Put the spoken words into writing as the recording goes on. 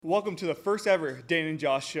Welcome to the first ever Dhane and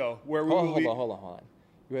Josh Show, where we Hold on.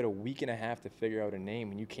 You had a week and a half to figure out a name,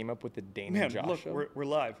 and you came up with the Dhane and Josh Show? Look, we're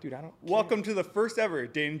live. Dude, I don't Welcome to the first ever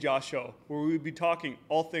Dhane and Josh Show, where we will be talking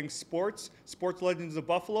all things sports, sports legends of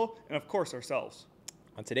Buffalo, and of course ourselves.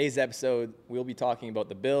 On today's episode, we'll be talking about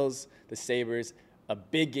the Bills, the Sabres, a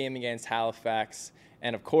big game against Halifax,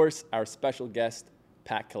 and of course, our special guest,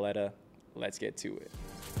 Kaleta. Let's get to it.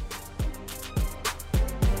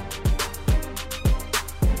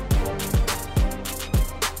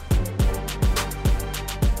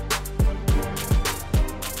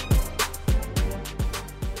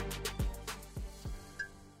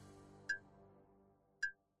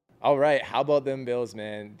 All right, how about them Bills,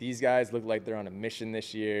 man? These guys look like they're on a mission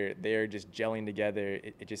this year. They're just gelling together.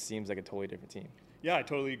 It just seems like a totally different team. Yeah, I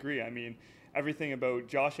totally agree. I mean, everything about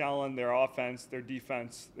Josh Allen, their offense, their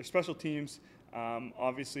defense, their special teams,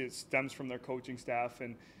 obviously it stems from their coaching staff,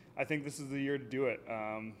 and I think this is the year to do it.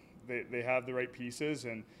 They have the right pieces,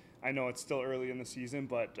 and I know it's still early in the season,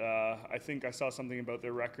 but I think I saw something about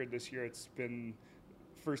their record this year. It's been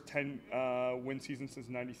first 10 win season since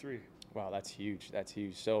 '93. Wow, that's huge. That's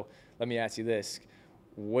huge. So let me ask you this.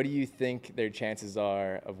 What do you think their chances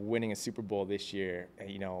are of winning a Super Bowl this year,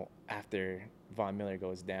 after Von Miller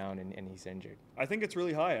goes down and he's injured? I think it's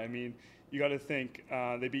really high. I mean, you got to think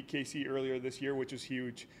they beat KC earlier this year, which is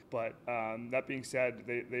huge. But that being said,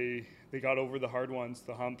 they got over the hard ones,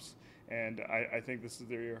 the humps, and I think this is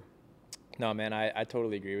their year. No, man, I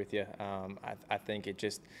totally agree with you. I think it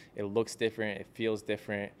looks different. It feels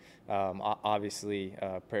different. Obviously,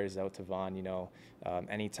 prayers out to Von.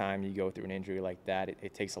 Anytime you go through an injury like that,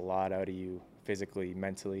 it takes a lot out of you physically,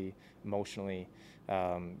 mentally, emotionally.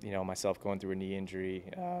 Myself going through a knee injury,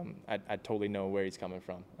 I totally know where he's coming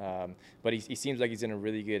from. But he seems like he's in a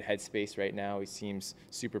really good headspace right now. He seems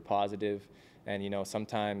super positive. And,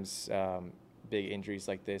 sometimes big injuries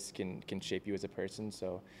like this can shape you as a person.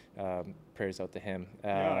 So prayers out to him.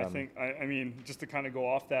 Yeah, I mean, just to kind of go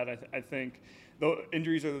off that, I think though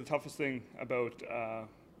injuries are the toughest thing about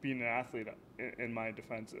being an athlete. In my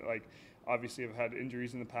defense, like obviously I've had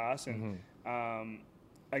injuries in the past, and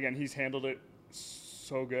again, he's handled it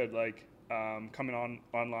so good. Like coming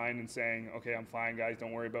online and saying, "Okay, I'm fine, guys.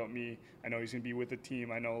 Don't worry about me. I know he's gonna be with the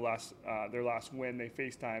team. I know their last win, they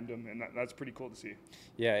FaceTimed him, and that's pretty cool to see."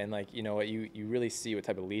 Yeah, and you really see what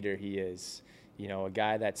type of leader he is. A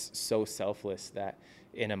guy that's so selfless that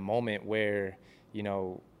in a moment where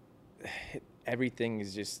everything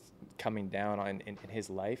is just coming down in his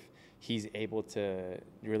life, he's able to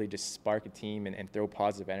really just spark a team and throw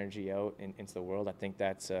positive energy out into the world. I think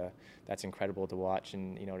that's incredible to watch,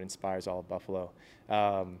 and it inspires all of Buffalo.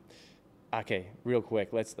 Okay, real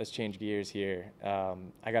quick, let's change gears here.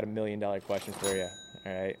 I got $1 million question for you.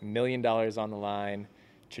 All right, $1 million on the line.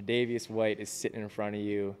 Tre'Davious White is sitting in front of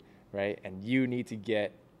you, right? And you need to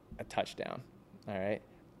get a touchdown. All right,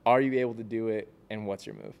 are you able to do it? And what's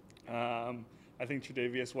your move? I think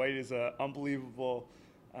Tre'Davious White is an unbelievable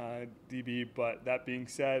DB, but that being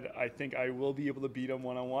said, I think I will be able to beat him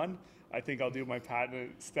one-on-one. I think I'll do my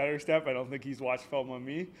patent stutter step. I don't think he's watched film on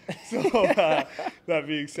me. So that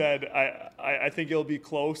being said, I think it'll be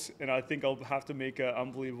close, and I think I'll have to make an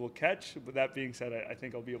unbelievable catch. But that being said, I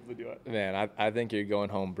think I'll be able to do it. Man, I think you're going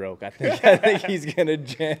home broke. I think he's gonna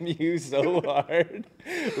jam you so hard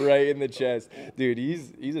right in the chest, dude.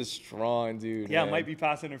 He's a strong dude. Yeah, man. It might be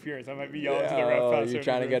pass interference. I might be yelling to the ref. Oh, you're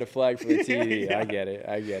trying to get a flag for the TV. Yeah. I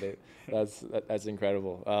get it. That's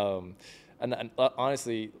incredible. And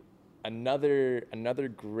honestly, another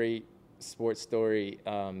great sports story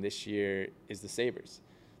this year is the Sabres.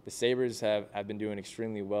 The Sabres have been doing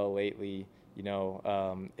extremely well lately.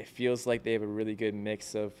 It feels like they have a really good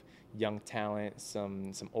mix of young talent,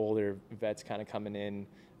 some older vets kind of coming in.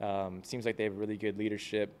 Seems like they have really good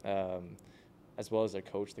leadership, as well as their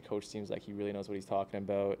coach. The coach seems like he really knows what he's talking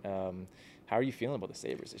about. How are you feeling about the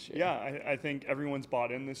Sabres this year? Yeah, I think everyone's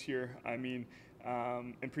bought in this year. I mean,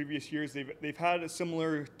 in previous years, they've had a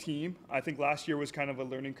similar team. I think last year was kind of a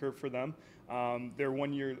learning curve for them. They're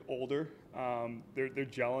 1 year older. They're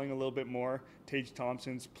gelling a little bit more. Tage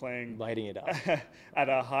Thompson's playing, lighting it up at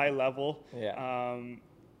a high level. Yeah. And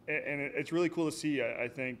it's really cool to see. I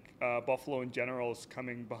think Buffalo in general is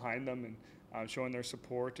coming behind them and showing their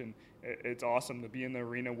support, and it's awesome to be in the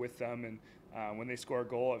arena with them. And when they score a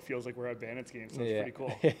goal, it feels like we're at Bandits games, so it's pretty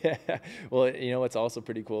cool. Yeah. Well, what's also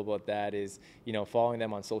pretty cool about that is, following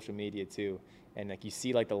them on social media too. And like you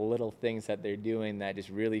see like the little things that they're doing that just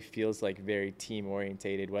really feels like very team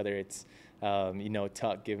orientated, whether it's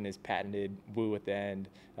Tuck giving his patented woo at the end,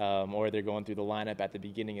 or they're going through the lineup at the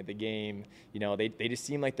beginning of the game. They just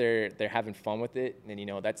seem like they're having fun with it,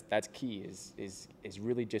 and that's key is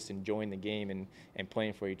really just enjoying the game and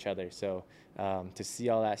playing for each other. So to see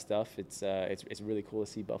all that stuff, it's really cool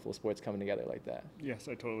to see Buffalo sports coming together like that. Yes,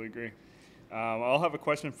 I totally agree. I'll have a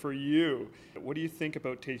question for you. What do you think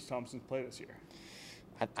about Tage Thompson's play this year?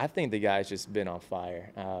 I think the guy's just been on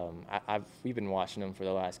fire. We've been watching him for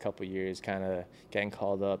the last couple of years, kind of getting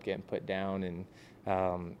called up, getting put down, and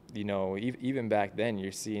even back then,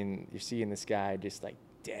 you're seeing this guy just like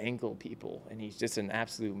dangle people, and he's just an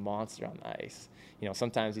absolute monster on the ice.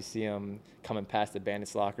 Sometimes you see him coming past the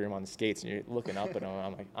Bandits locker room on the skates, and you're looking up at him.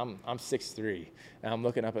 I'm like, I'm 6'3", and I'm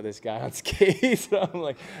looking up at this guy on skates. And I'm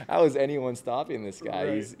like, how is anyone stopping this guy?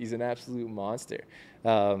 Right. He's an absolute monster.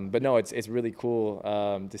 But no, it's really cool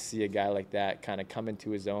to see a guy like that kind of come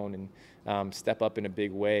into his own and step up in a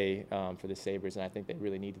big way for the Sabres, and I think they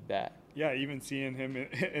really needed that. Yeah, even seeing him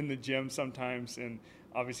in the gym sometimes, and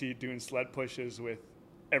obviously doing sled pushes with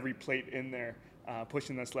every plate in there.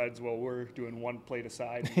 Pushing the sleds while we're doing one plate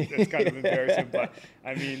aside. It's kind of embarrassing, but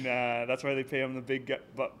I mean, that's why they pay him the big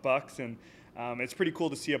bucks. And it's pretty cool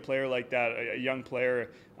to see a player like that, a young player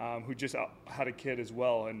who just had a kid as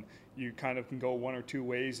well. And you kind of can go one or two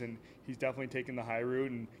ways, and he's definitely taking the high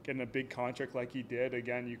route and getting a big contract like he did.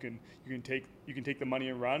 Again, you can take the money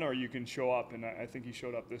and run, or you can show up, and I think he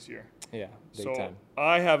showed up this year. Yeah, big so time.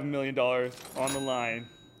 I have $1 million on the line.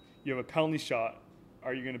 You have a penalty shot.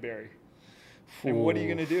 Are you going to bury? And what are you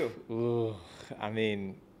going to do? Ooh. I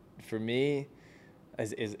mean, for me,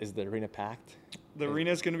 is the arena packed? The arena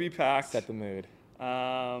is going to be packed. Set the mood.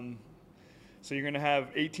 So you're going to have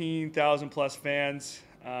 18,000 plus fans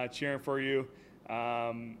cheering for you.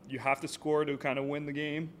 You have to score to kind of win the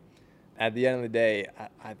game. At the end of the day,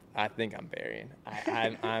 I think I'm burying.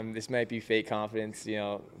 I'm this might be fake confidence.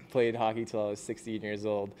 Played hockey till I was 16 years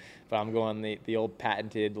old, but I'm going the old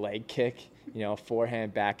patented leg kick.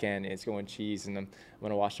 Forehand, backhand, it's going cheese, and I'm going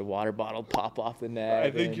to watch the water bottle pop off the net.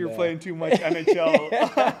 I think you're playing too much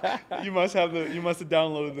NHL. You must have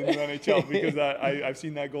downloaded the new NHL, because I've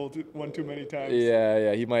seen that goal one too many times.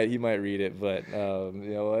 Yeah, he might read it, but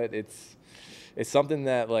you know what? It's something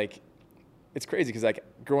that like it's crazy because like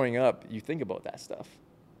growing up, you think about that stuff,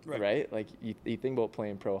 right? Like you think about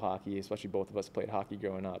playing pro hockey, especially both of us played hockey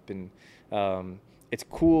growing up, and it's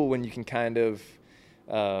cool when you can kind of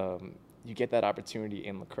you get that opportunity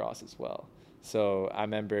in lacrosse as well. So I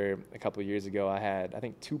remember a couple of years ago, I had, I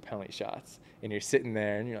think, 2 penalty shots, and you're sitting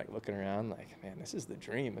there and you're like looking around like, man, this is the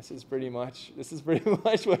dream. This is pretty much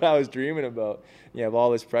what I was dreaming about. You have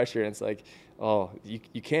all this pressure, and it's like, oh,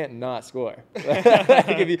 you can't not score.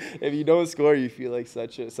 Like if you don't score, you feel like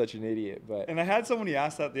such an idiot. And I had somebody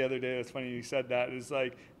ask that the other day. It's funny you said that. It's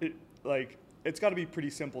like it's got to be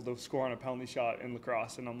pretty simple to score on a penalty shot in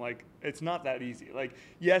lacrosse, and I'm like, it's not that easy. Like,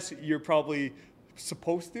 yes, you're probably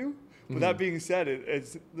supposed to. But that being said,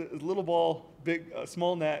 it's a little ball, big,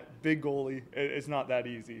 small net, big goalie. It's not that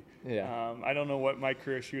easy. Yeah. I don't know what my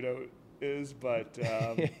career shootout is, but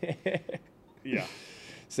yeah.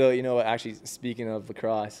 So, actually, speaking of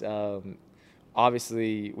lacrosse,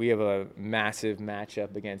 obviously we have a massive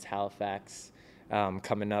matchup against Halifax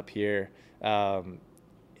coming up here.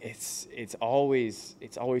 It's always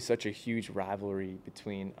such a huge rivalry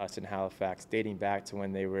between us and Halifax, dating back to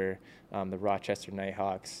when they were the Rochester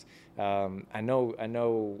Nighthawks. I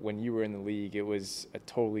know when you were in the league, it was a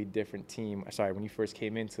totally different team. Sorry, when you first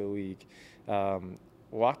came into the league,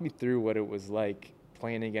 walk me through what it was like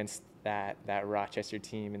playing against that Rochester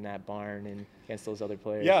team in that barn and against those other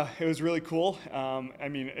players. Yeah, it was really cool. I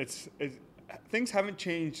mean, things haven't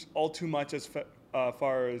changed all too much as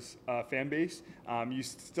far as fan base. You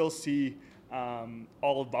still see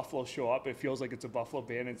all of Buffalo show up. It feels like it's a Buffalo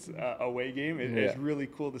Bandits away game. It's really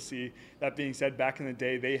cool to see. That being said, back in the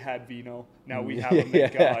day, they had Vino. Now we have them.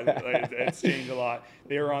 Thank God. It's changed a lot.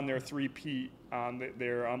 They were on their three-peat.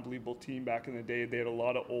 They're an unbelievable team back in the day. They had a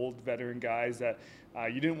lot of old veteran guys that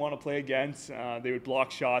you didn't want to play against. They would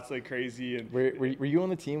block shots like crazy. And were you on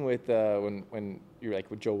the team with when you were like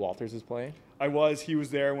when Joe Walters was playing? I was. He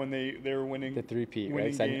was there when they were winning the three-peat,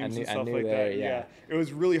 winning right? games and stuff I knew like there, that. Yeah, it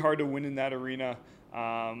was really hard to win in that arena.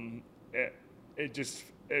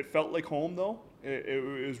 It felt like home though.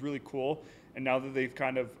 It was really cool. And now that they've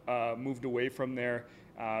kind of moved away from there,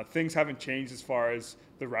 things haven't changed as far as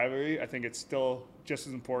the rivalry. I think it's still just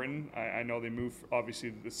as important. I know they move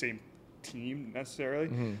obviously to the same team necessarily.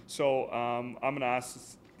 Mm-hmm. So I'm going to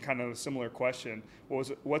ask kind of a similar question. What's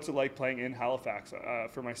it like playing in Halifax?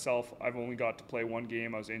 For myself, I've only got to play one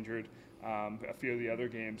game. I was injured a few of the other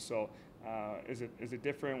games. So is it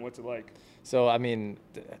different? What's it like? So, I mean,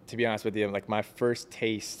 to be honest with you, like my first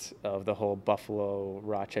taste of the whole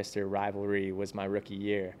Buffalo-Rochester rivalry was my rookie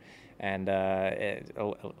year. And a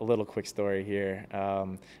little quick story here.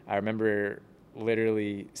 I remember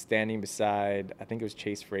literally standing beside, I think it was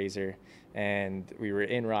Chase Fraser, and we were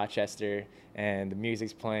in Rochester, and the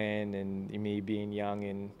music's playing, and me being young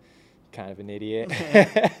and kind of an idiot,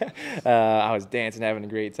 I was dancing, having a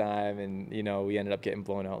great time, and we ended up getting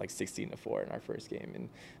blown out like 16-4 in our first game, and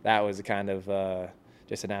that was kind of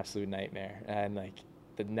just an absolute nightmare. And like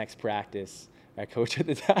the next practice, our coach at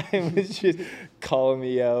the time was just calling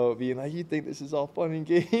me out, being like, "You think this is all fun and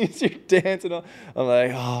games? You're dancing all." I'm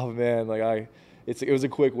like, "Oh man!" Like it was a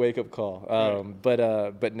quick wake up call.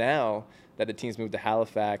 But now that the team's moved to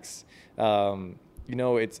Halifax,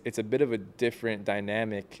 it's a bit of a different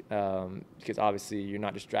dynamic because obviously you're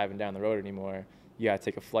not just driving down the road anymore. You got to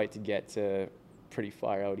take a flight to get to pretty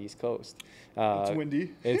far out East Coast. It's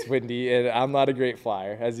windy. It's windy, and I'm not a great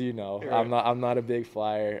flyer, as you know. Right. I'm not a big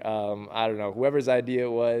flyer. I don't know, whoever's idea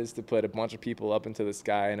it was to put a bunch of people up into the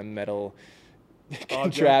sky in a metal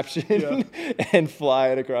contraption and fly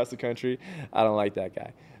it across the country. I don't like that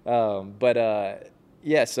guy.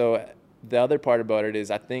 So the other part about it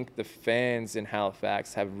is I think the fans in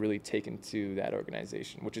Halifax have really taken to that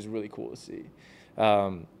organization, which is really cool to see.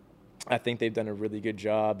 I think they've done a really good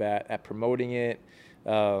job at promoting it. They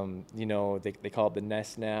call it the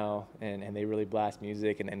Nest now, and they really blast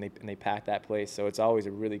music and they pack that place. So it's always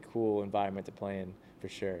a really cool environment to play in, for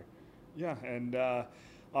sure. Yeah, and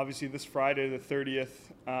obviously this Friday, the 30th,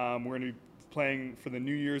 we're going to be playing for the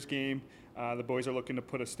New Year's game. The boys are looking to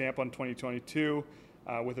put a stamp on 2022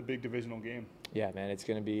 with a big divisional game. Yeah, man, it's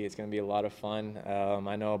gonna be a lot of fun.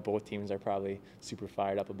 I know both teams are probably super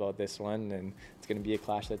fired up about this one, and it's gonna be a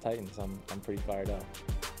clash of the Titans. I'm pretty fired up.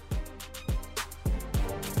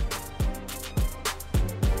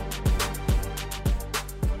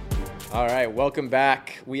 All right, welcome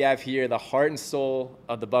back. We have here the heart and soul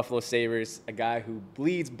of the Buffalo Sabres, a guy who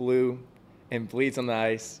bleeds blue and bleeds on the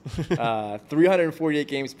ice. 348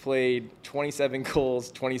 games played, 27 goals,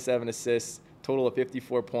 27 assists, total of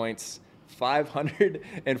 54 points.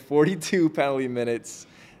 542 penalty minutes,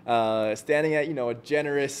 standing at a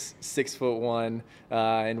generous 6'1",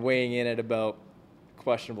 and weighing in at about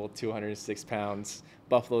questionable 206 pounds.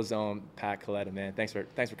 Buffalo's own Pat Kaleta, man. Thanks for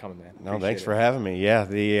coming, man. No, thanks for having me.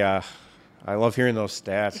 Yeah, I love hearing those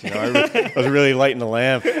stats. I was really lighting the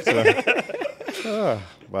lamp. So.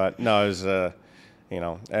 But no, it was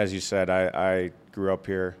as you said, I grew up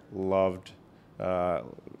here, loved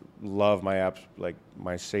my apps, like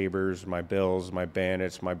my Sabres, my Bills, my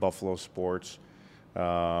Bandits, my Buffalo sports. If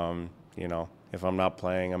I'm not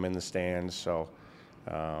playing, I'm in the stands. So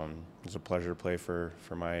it's a pleasure to play for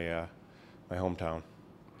my my hometown.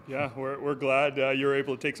 Yeah, we're glad you were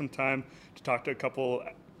able to take some time to talk to a couple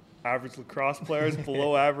average lacrosse players,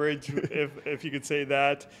 below average, if you could say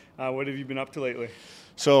that. What have you been up to lately?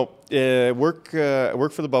 So work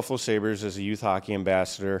for the Buffalo Sabres as a youth hockey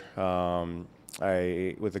ambassador.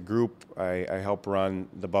 With a group, I help run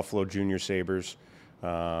the Buffalo Junior Sabres,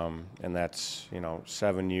 and that's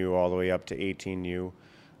 7U all the way up to 18U.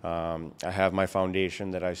 I have my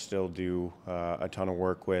foundation that I still do a ton of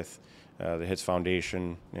work with, the HITS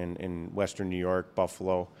Foundation in Western New York,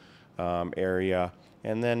 Buffalo area,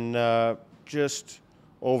 and then just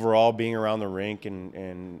overall being around the rink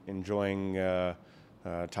and enjoying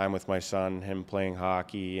time with my son, him playing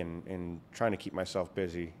hockey, and trying to keep myself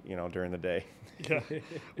busy, during the day. Yeah,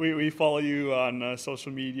 we follow you on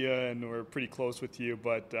social media, and we're pretty close with you.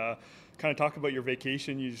 But kind of talk about your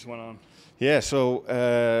vacation you just went on. Yeah,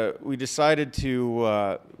 so we decided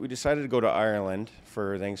to go to Ireland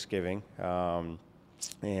for Thanksgiving, and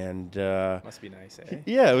must be nice, eh?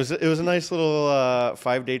 Yeah, it was a nice little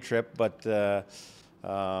 5-day trip, but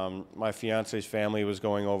my fiance's family was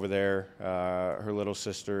going over there. Her little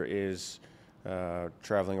sister is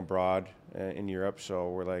traveling abroad in Europe, so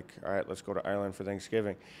we're like, all right, let's go to Ireland for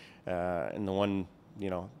Thanksgiving. And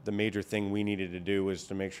the major thing we needed to do was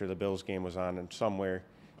to make sure the Bills game was on in some way,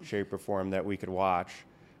 shape, or form that we could watch.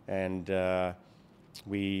 And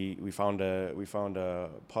we found a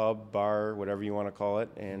pub, bar, whatever you want to call it,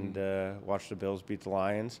 and watched the Bills beat the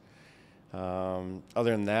Lions.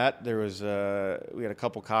 Other than that, there was we had a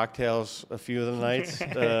couple cocktails a few of the nights,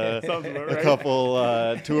 Sounds about right. a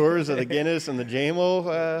couple tours of the Guinness and the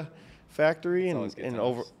JMO factory, it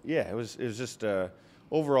was just a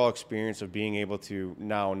overall experience of being able to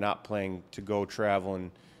now not playing to go travel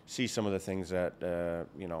and see some of the things that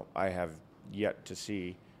I have yet to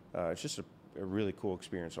see. It's just a really cool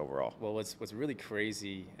experience overall. Well, what's really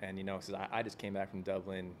crazy, and because I just came back from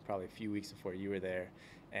Dublin probably a few weeks before you were there,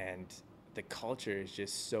 and the culture is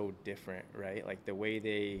just so different, right? Like the way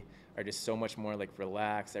they are just so much more like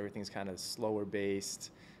relaxed. Everything's kind of slower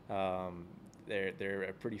based. They're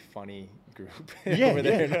a pretty funny group over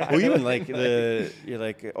there. Well, even like you're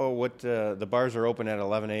like, the bars are open at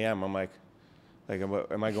 11 a.m. I'm like,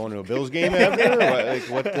 am I going to a Bills game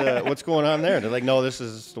after? What's going on there? They're like, no, this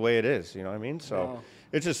is the way it is. You know what I mean? So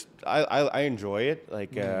it's just I enjoy it.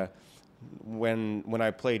 Like when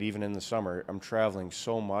I played, even in the summer, I'm traveling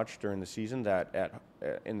so much during the season that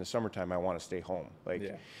in the summertime I want to stay home.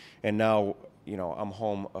 And now I'm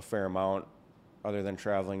home a fair amount, other than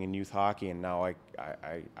traveling in youth hockey, and now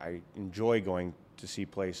I enjoy going to see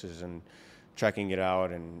places and checking it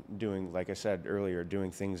out and doing, like I said earlier,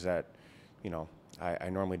 doing things that I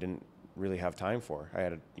normally didn't really have time for. I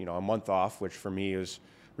had a month off, which for me is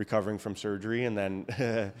recovering from surgery, and then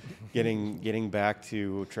getting back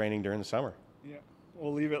to training during the summer. Yeah,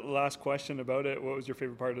 we'll leave it. Last question about it. What was your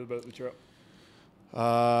favorite part about the trip?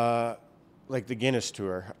 Like the Guinness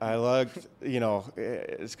tour. I liked,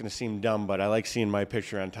 it's going to seem dumb, but I like seeing my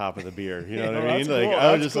picture on top of the beer. You know what I mean? Cool. Like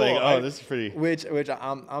I was just like, this is pretty. Which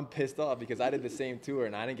I'm pissed off because I did the same tour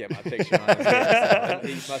and I didn't get my picture on it.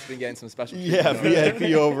 He must have been getting some special treatment. Yeah,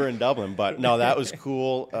 VIP over in Dublin. But no, that was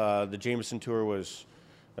cool. The Jameson tour was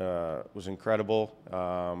incredible.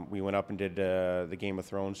 We went up and did the Game of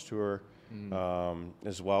Thrones tour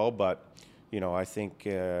as well, but. I think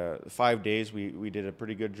 5 days we did a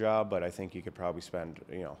pretty good job, but I think you could probably spend,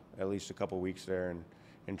 at least a couple weeks there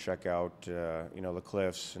and check out, the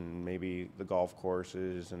cliffs and maybe the golf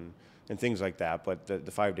courses and things like that. But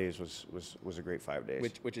the 5 days was a great 5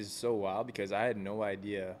 days. Which is so wild because I had no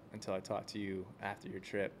idea until I talked to you after your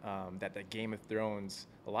trip that the Game of Thrones,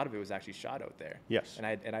 a lot of it was actually shot out there. Yes. And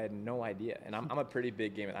I had no idea. And I'm a pretty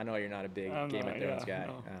big I know you're not a big Game of Thrones guy.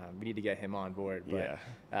 No. We need to get him on board. But,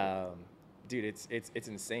 dude, it's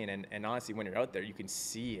insane, and honestly, when you're out there, you can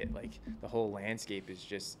see it. Like the whole landscape is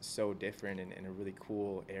just so different and a really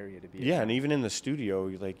cool area to be. Yeah, and even in the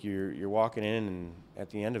studio, like you're walking in, and at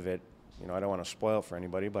the end of it, I don't want to spoil it for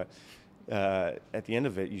anybody, but at the end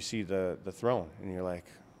of it, you see the throne, and you're like,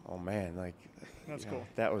 oh man, like that's cool.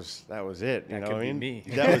 That was it. You that know could what I be mean?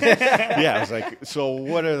 Me. That was I was like, so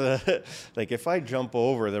what are the if I jump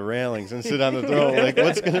over the railings and sit on the throne, like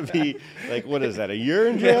what's gonna be like? What is that? A year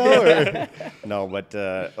in jail? Or? No, but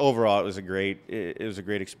overall, it was a great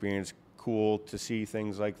experience. Cool to see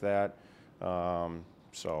things like that.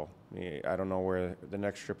 So I don't know where the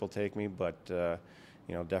next trip will take me, but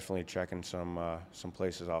definitely checking some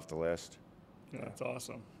places off the list. Yeah, that's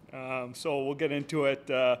awesome. So we'll get into it.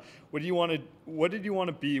 What did you want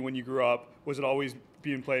to be when you grew up? Was it always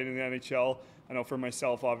being played in the NHL? I know for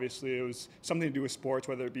myself, obviously, it was something to do with sports,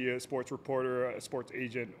 whether it be a sports reporter, a sports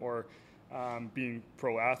agent, or being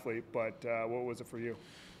pro athlete. But what was it for you?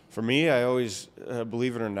 For me, I always,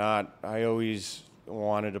 believe it or not, I always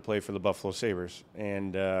wanted to play for the Buffalo Sabres.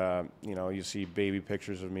 And, you see baby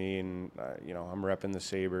pictures of me, and, I'm repping the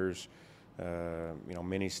Sabres,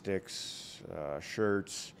 mini sticks,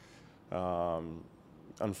 shirts.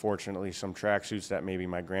 Unfortunately, some tracksuits that maybe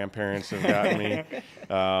my grandparents have gotten me.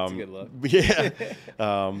 That's a good look. Yeah.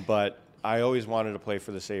 But I always wanted to play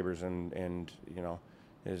for the Sabres, and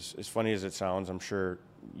as funny as it sounds, I'm sure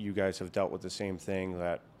you guys have dealt with the same thing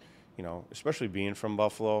that, especially being from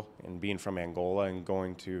Buffalo and being from Angola and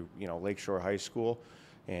going to, Lakeshore High School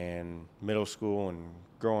and middle school and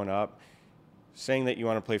growing up. Saying that you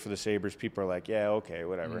want to play for the Sabres, people are like, yeah, okay,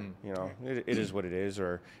 whatever. It is what it is.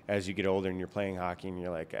 Or as you get older and you're playing hockey and you're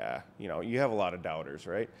like, you have a lot of doubters,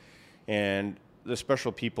 right? And the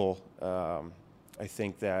special people, I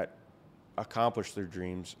think, that accomplish their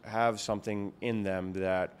dreams have something in them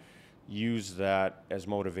that use that as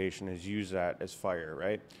motivation, use that as fire,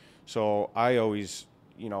 right? So I always,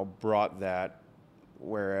 brought that.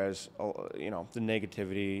 Whereas, the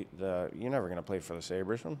negativity, you're never going to play for the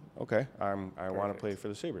Sabres. Okay, I want to play for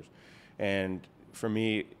the Sabres. And for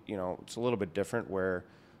me, it's a little bit different where,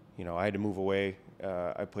 I had to move away.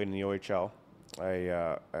 I played in the OHL.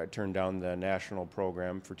 I turned down the national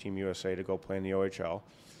program for Team USA to go play in the OHL,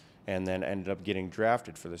 and then ended up getting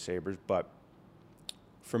drafted for the Sabres. But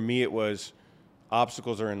for me, it was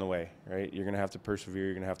obstacles are in the way, right? You're going to have to persevere.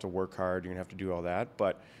 You're going to have to work hard. You're going to have to do all that.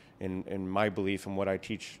 But in my belief and what I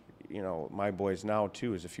teach, my boys now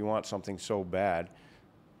too, is if you want something so bad,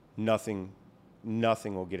 nothing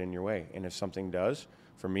will get in your way. And if something does,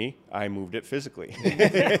 for me, I moved it physically,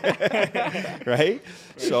 right?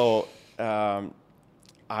 So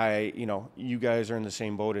you guys are in the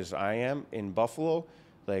same boat as I am in Buffalo.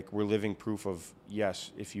 Like, we're living proof of,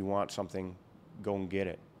 yes, if you want something, go and get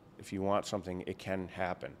it. If you want something, it can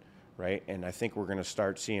happen, right? And I think we're going to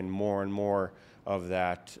start seeing more and more of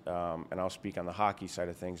that, and I'll speak on the hockey side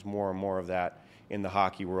of things, more and more of that in the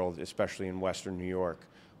hockey world, especially in Western New York,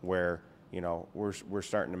 where, we're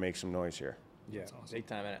starting to make some noise here. Yeah, awesome. Big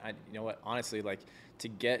time. And you know what? Honestly, like, to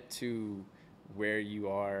get to where you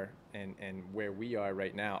are and where we are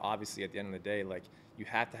right now, obviously at the end of the day, like, you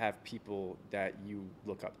have to have people that you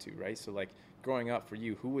look up to, right? So, like, growing up for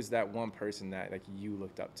you, who was that one person that, like, you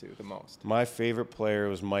looked up to the most? My favorite player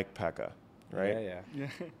was Mike Pekka, right? Yeah.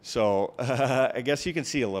 So I guess you can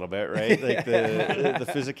see a little bit, right? Like the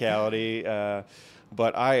physicality.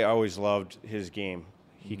 But I always loved his game.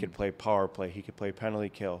 He could play power play. He could play penalty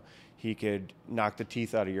kill. He could knock the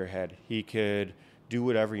teeth out of your head. He could do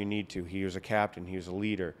whatever you need to. He was a captain. He was a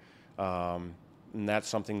leader. And that's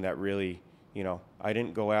something that really, I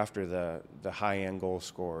didn't go after the high-end goal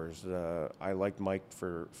scorers. I liked Mike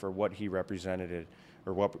for what he represented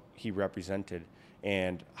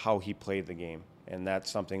and how he played the game. And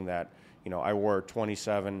that's something that, I wore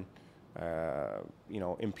 27,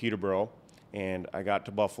 in Peterborough, and I got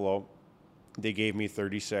to Buffalo. They gave me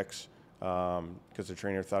 36 because the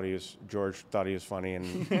trainer George thought he was funny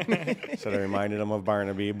and said I reminded him of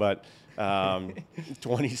Barnaby. But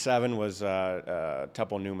 27 was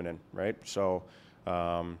Teppo Numminen, right? So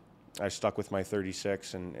I stuck with my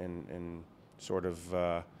 36 and sort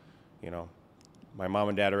of, my mom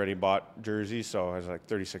and dad already bought jerseys, so I was like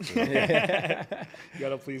 36. You got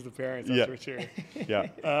to please the parents, that's for sure. Yeah.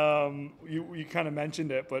 You kind of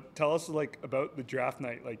mentioned it, but tell us about the draft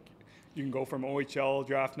night. Like, you can go from OHL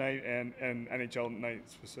draft night and NHL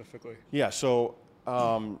night specifically. Yeah, so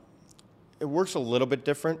it works a little bit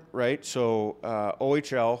different, right? So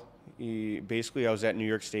OHL, basically I was at New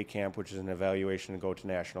York State camp, which is an evaluation to go to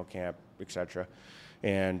national camp, etc.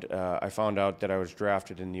 And I found out that I was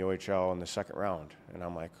drafted in the OHL in the second round. And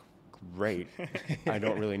I'm like, great. I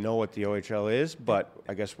don't really know what the OHL is, but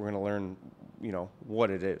I guess we're going to learn,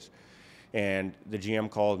 what it is. And the GM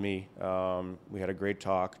called me. We had a great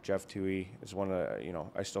talk. Jeff Toohey is one of the,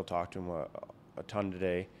 I still talk to him a ton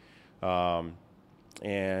today.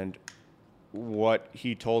 And what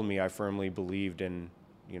he told me, I firmly believed in,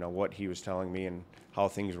 what he was telling me and how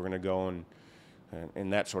things were going to go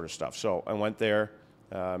and that sort of stuff. So I went there,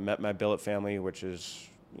 met my billet family, which is,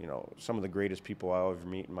 some of the greatest people I'll ever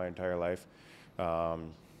meet in my entire life.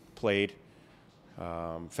 Played.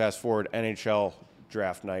 Fast forward NHL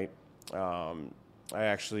draft night. I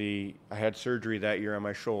had surgery that year on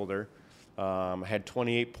my shoulder. I had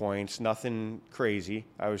 28 points, nothing crazy.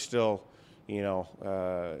 I was still,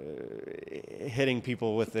 hitting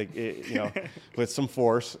people with with some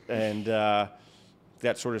force, and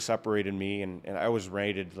that sort of separated me. And I was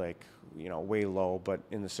rated way low, but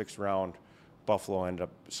in the 6th round, Buffalo ended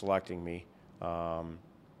up selecting me.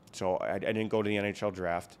 So I didn't go to the NHL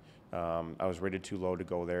draft. I was rated too low to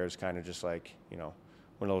go there. It's kind of just one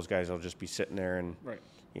of those guys that'll just be sitting there and, right.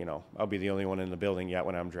 I'll be the only one in the building yet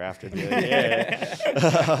when I'm drafted.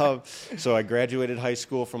 So I graduated high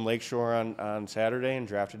school from Lakeshore on Saturday and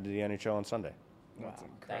drafted to the NHL on Sunday. That's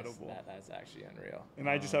incredible. That's actually unreal. And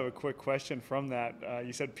I just have a quick question from that.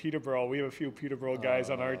 You said Peterborough. We have a few Peterborough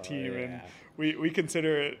guys on our team, and we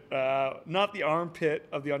consider it not the armpit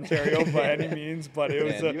of the Ontario by any means, but it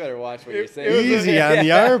was. You better watch what you're saying. Easy on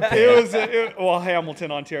the armpit. Well,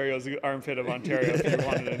 Hamilton, Ontario is the armpit of Ontario, if you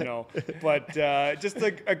wanted to know. But just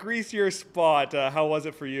a greasier spot. How was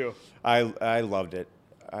it for you? I loved it.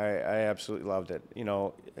 I absolutely loved it.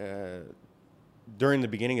 During the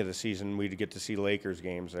beginning of the season, we'd get to see Lakers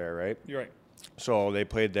games there, right? You're right. So they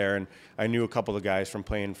played there, and I knew a couple of guys from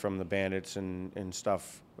playing from the Bandits and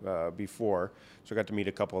stuff before, so I got to meet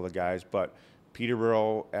a couple of the guys. But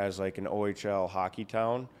Peterborough, as an OHL hockey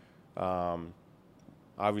town,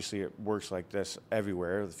 obviously it works like this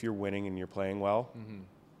everywhere. If you're winning and you're playing well,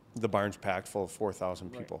 the barn's packed full of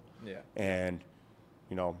 4,000 people. Right. Yeah. And,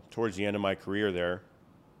 towards the end of my career there,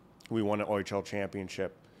 we won an OHL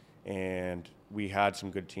championship, and we had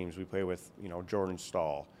some good teams. We played with, Jordan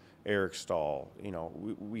Stahl, Eric Stahl.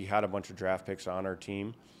 We had a bunch of draft picks on our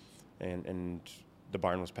team, and the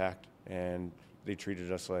barn was packed. And they treated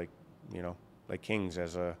us like kings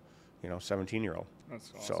as a, 17-year-old.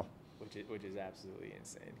 That's awesome. So, which is absolutely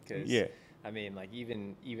insane. Cause, yeah. I mean,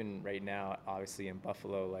 even right now, obviously in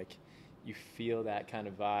Buffalo, you feel that kind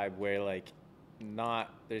of vibe where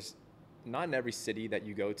not in every city that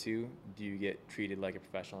you go to do you get treated like a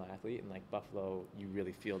professional athlete, and Buffalo, you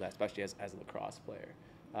really feel that, especially as a lacrosse player.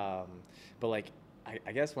 But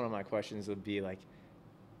I guess one of my questions would be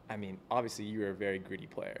I mean, obviously you were a very gritty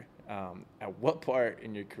player. At what part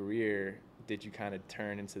in your career did you kind of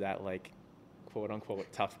turn into that like quote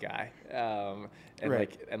unquote tough guy? And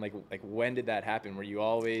Right. like when did that happen? Were you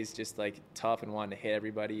always just like tough and wanting to hit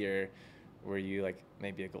everybody, or were you like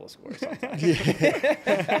maybe a goal scorer sometimes?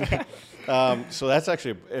 So it's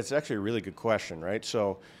actually a really good question, right?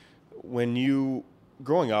 So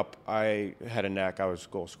growing up, I had a knack. I was a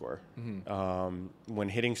goal scorer. When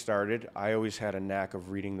hitting started, I always had a knack of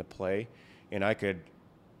reading the play, and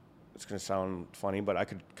it's going to sound funny, but I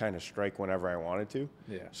could kind of strike whenever I wanted to.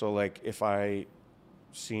 Yeah. So like if I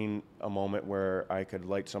seen a moment where I could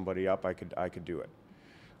light somebody up, I could do it.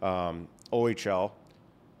 OHL,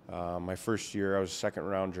 my first year, I was a second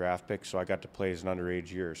round draft pick, so I got to play as an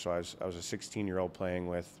underage year. So I was a 16-year-old playing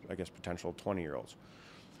with, I guess, potential 20-year-olds.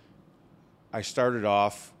 I started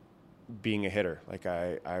off being a hitter. Like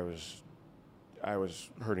I was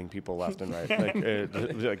hurting people left and right,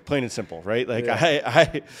 like plain and simple, right? Like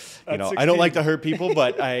I I don't like to hurt people,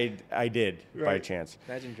 but I did by chance.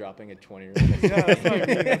 Imagine dropping a 20-year-old. Yeah, that's what I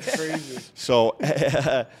mean. That's crazy. So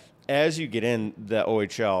as you get in the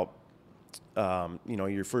OHL,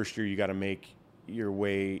 your first year you got to make your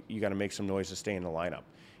way. You got to make some noise to stay in the lineup.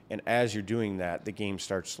 And as you're doing that, the game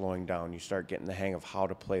starts slowing down. You start getting the hang of how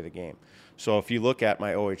to play the game. So if you look at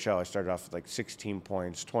my OHL, I started off with like 16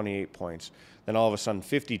 points, 28 points, then all of a sudden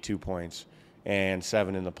 52 points and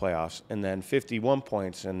 7 in the playoffs, and then 51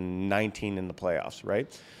 points and 19 in the playoffs,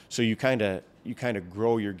 right? So you kind of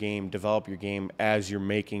grow your game, develop your game as you're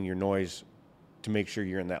making your noise to make sure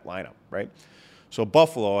you're in that lineup, right? So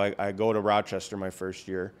Buffalo, I go to Rochester my first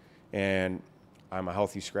year, and I'm a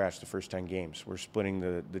healthy scratch the first 10 games. We're splitting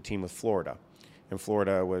the team with Florida. And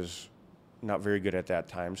Florida was not very good at that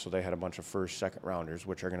time, so they had a bunch of first, second rounders,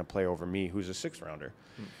 which are going to play over me, who's a sixth rounder.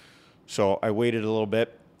 So I waited a little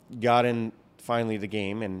bit, got in finally the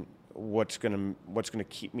game, and what's going to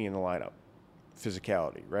keep me in the lineup?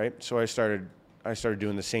 Physicality, right? So I started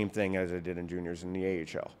doing the same thing as I did in juniors in the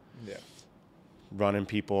AHL. Yeah. Running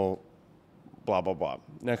people, blah, blah, blah.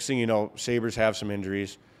 Next thing you know, Sabres have some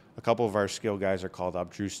injuries. A couple of our skill guys are called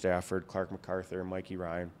up, Drew Stafford, Clark MacArthur, Mikey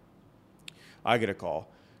Ryan. I get a call,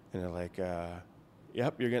 and they're like,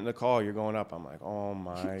 yep, you're getting the call. You're going up. I'm like, oh,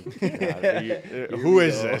 my God. Who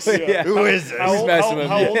is this? Yeah. Who is this? How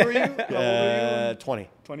old are you? 20.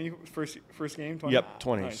 20 first game? 20? Yep,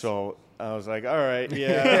 20. Nice. So I was like, all right,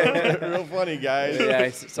 yeah, real funny, guys.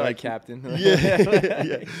 Yeah, sorry, Captain.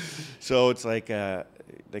 Yeah. So it's like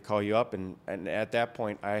they call you up, and at that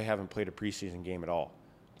point, I haven't played a preseason game at all.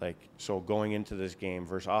 Like, so going into this game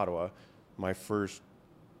versus Ottawa, my first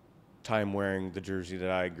time wearing the jersey that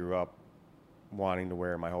I grew up wanting to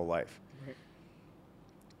wear my whole life. Right.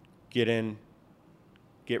 Get in,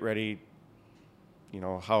 get ready,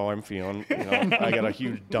 how I'm feeling. I got a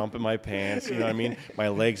huge dump in my pants, you know what I mean? My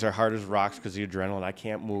legs are hard as rocks because of the adrenaline. I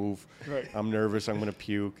can't move. Right. I'm nervous. I'm going to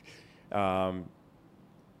puke.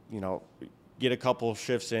 Get a couple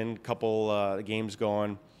shifts in, couple games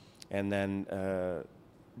going, and then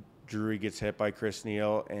Drury gets hit by Chris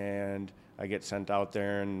Neal, and I get sent out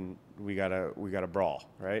there, and we got a brawl,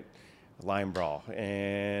 right? Line brawl,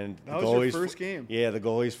 and that was your first game. Yeah, the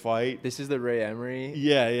goalies fight. This is the Ray Emery.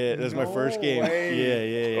 Yeah, that's my first game.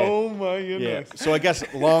 Way. Yeah. Oh my goodness. Yeah. So I guess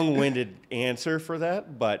long-winded answer for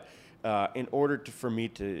that, but in order for me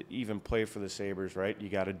to even play for the Sabres, right, you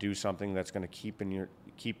got to do something that's going to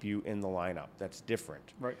keep you in the lineup. That's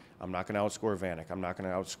different. Right. I'm not going to outscore Vanek. I'm not going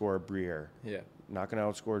to outscore Briere. Yeah. I'm not going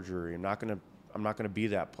to outscore Drury. I'm not going to be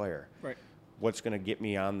that player. Right. What's going to get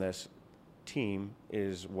me on this team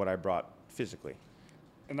is what I brought physically.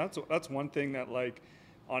 And that's one thing that, like,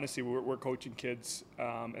 honestly, we're coaching kids,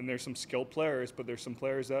 and there's some skilled players, but there's some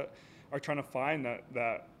players that are trying to find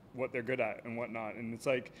that what they're good at and whatnot. And it's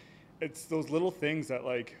like, it's those little things that,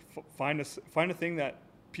 like, find a thing that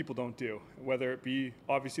people don't do, whether it be,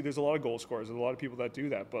 obviously there's a lot of goal scorers, there's a lot of people that do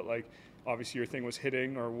that, but like obviously your thing was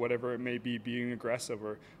hitting or whatever it may be, being aggressive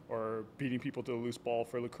or beating people to a loose ball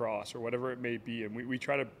for lacrosse or whatever it may be. And we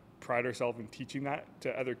try to pride ourselves in teaching that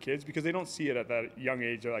to other kids because they don't see it at that young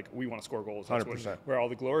age. They're like, we want to score goals. That's 100%. where all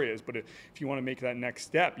the glory is. But if you want to make that next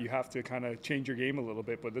step, you have to kind of change your game a little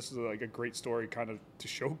bit. But this is like a great story kind of to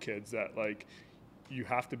show kids that, like, you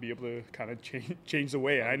have to be able to kind of change the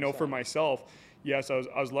way. And I know for myself, yes, I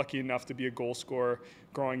was lucky enough to be a goal scorer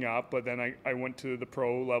growing up, but then I went to the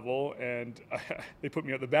pro level and they put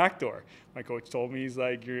me out the back door. My coach told me, he's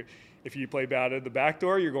like, if you play bad at the back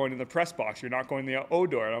door, you're going in the press box. You're not going in the O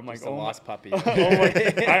door. And I'm like, oh, lost puppy.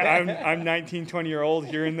 I'm 19, 20-year-old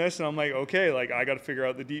hearing this, and I'm like, okay, like I got to figure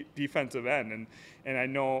out the defensive end. And I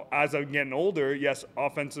know as I'm getting older, yes,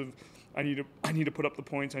 offensive I need to put up the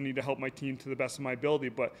points. I need to help my team to the best of my ability.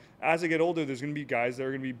 But as I get older, there's going to be guys that are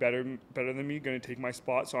going to be better than me, going to take my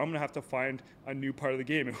spot. So I'm going to have to find a new part of the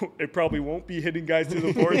game. It probably won't be hitting guys through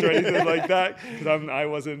the boards or anything like that, because I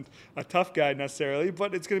wasn't a tough guy necessarily.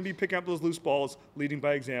 But it's going to be picking up those loose balls, leading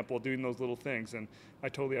by example, doing those little things. And I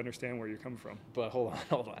totally understand where you're coming from. But hold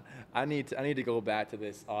on. I need to go back to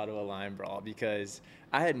this Ottawa line brawl, because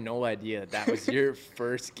I had no idea that was your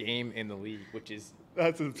first game in the league, which is.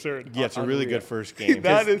 That's absurd. Yeah, it's a really good first game.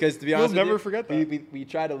 Because to be honest, you'll never forget that. We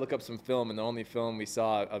tried to look up some film, and the only film we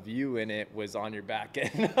saw of you in it was on your back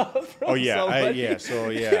end. Oh yeah,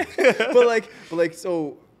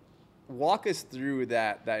 So walk us through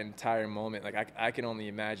that entire moment. Like I can only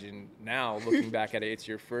imagine now, looking back at it. It's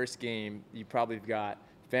your first game. You probably have got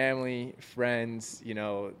family, friends,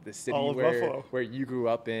 the city where you grew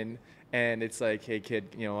up in. And it's like, hey,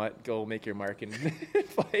 kid, you know what? Go make your mark and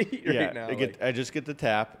fight right now. I just get the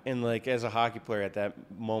tap. And, like, as a hockey player at that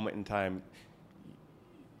moment in time,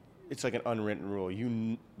 it's like an unwritten rule.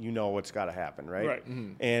 You know what's got to happen, right? Right.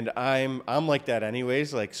 Mm-hmm. And I'm like that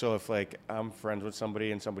anyways. Like, so if, like, I'm friends with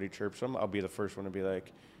somebody and somebody chirps them, I'll be the first one to be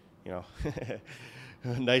like,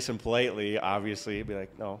 nice and politely, obviously, be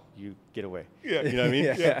like, no, you get away. Yeah. You know what I mean?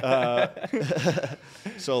 Yeah.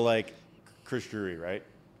 So, like, Chris Drury, right?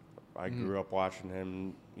 I grew up watching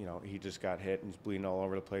him. He just got hit and he's bleeding all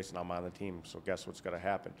over the place, and I'm on the team. So guess what's going to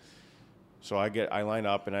happen? So I line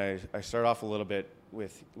up and I start off a little bit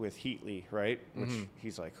with Heatley, right? Which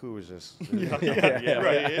he's like, who is this? Yeah.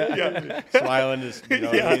 Smiling, just what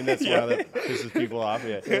I mean? That smile that pisses people off.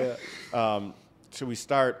 Yeah. So we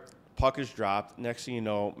start. Puck is dropped. Next thing you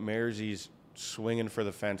know, Mersey's swinging for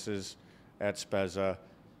the fences at Spezza.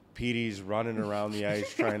 Petey's running around the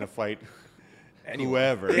ice trying to fight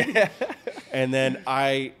whoever. Yeah. And then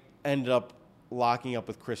I ended up locking up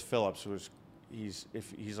with Chris Phillips, he's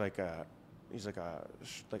like a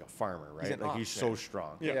farmer, right? He's so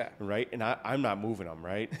strong, right? And I'm not moving him,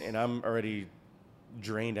 right? And I'm already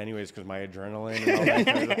drained anyways because my adrenaline and all that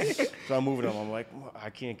kind of stuff. So I'm moving him. I'm like, I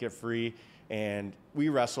can't get free. And we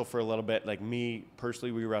wrestle for a little bit. Like me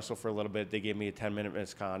personally, we wrestle for a little bit. They gave me a 10-minute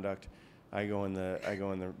misconduct. I go in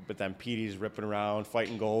the, but then Petey's ripping around,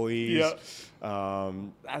 fighting goalies. Yeah.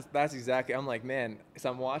 That's exactly. I'm like, man, because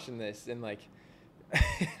I'm watching this and like,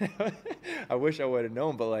 I wish I would have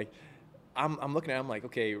known, but like, I'm looking at. I'm like,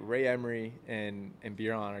 okay, Ray Emery and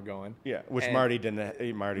Byrne are going. Yeah, which Marty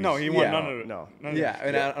didn't. Marty. No, he won none of it. No.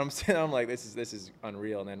 I'm sitting. I'm like, this is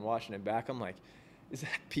unreal. And then watching it back, I'm like, is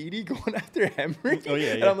that Petey going after Emery? Oh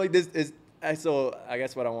yeah. And I'm like, this is. So I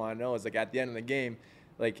guess what I want to know is like at the end of the game.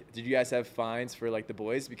 Like, did you guys have fines for like the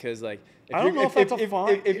boys? Because like, I don't know if that's a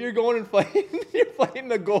fine. If you're going and fighting, you're fighting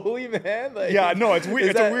the goalie, man. Like, yeah, no, it's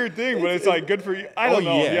weird. It's a weird thing, but it's like good for you. I don't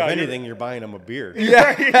know. Yeah, if anything, you're buying them a beer.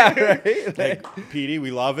 Yeah, right. Like Petey,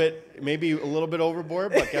 we love it. Maybe a little bit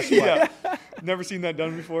overboard, but guess what? Never seen that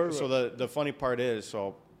done before. So the funny part is,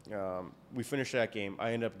 we finished that game.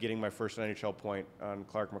 I ended up getting my first NHL point on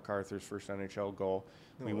Clark MacArthur's first NHL goal.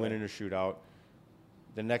 We win in a shootout.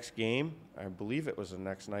 The next game, I believe it was the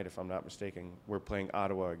next night, if I'm not mistaken, we're playing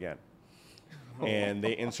Ottawa again. And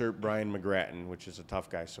they insert Brian McGrattan, which is a tough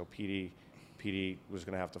guy. So Petey was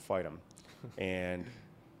going to have to fight him. And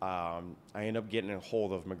I end up getting a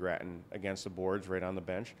hold of McGrattan against the boards right on the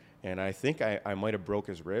bench. And I think I might have broke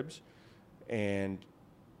his ribs. And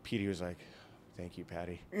Petey was like, thank you,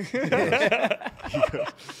 Patty.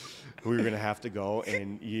 We were going to have to go,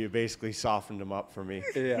 and you basically softened him up for me.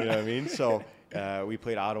 Yeah. You know what I mean? So we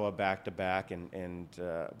played Ottawa back-to-back, and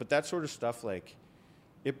but that sort of stuff, like,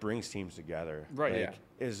 it brings teams together. Right,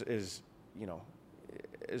 like, as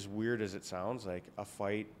weird as it sounds, like a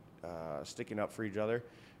fight, sticking up for each other,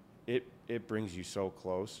 it brings you so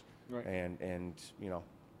close. Right. And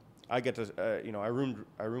I get to,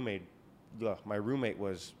 my roommate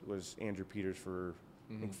was Andrew Peters for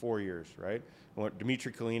I think 4 years, right?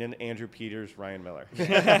 Dmitry Kalinin, Andrew Peters, Ryan Miller.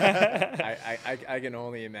 I can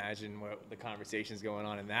only imagine what the conversation's going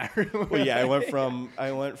on in that room. Well, yeah, I went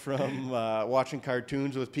from watching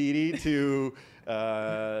cartoons with Petey to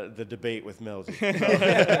the debate with Millsy.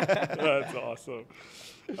 That's awesome.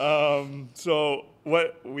 So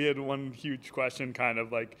we had one huge question, kind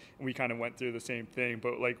of like, we kind of went through the same thing,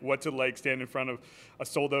 but like, what's it like standing in front of a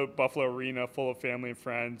sold out Buffalo arena full of family and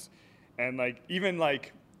friends, and like, even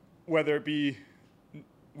like, whether it be,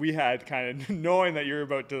 we had kind of knowing that you're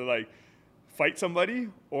about to like fight somebody,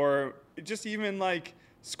 or just even like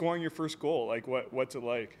scoring your first goal, like what's it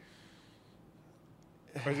like?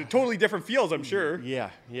 Or is it totally different feels, I'm sure?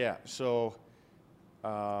 Yeah. So,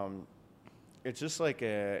 it's just like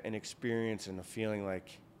an experience and a feeling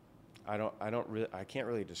like I can't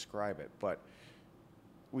really describe it, but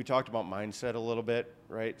we talked about mindset a little bit,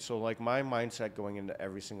 right? So like my mindset going into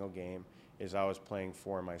every single game is I was playing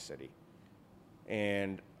for my city.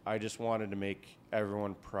 And I just wanted to make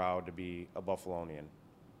everyone proud to be a Buffalonian.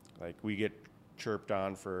 Like we get chirped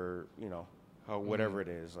on for, whatever it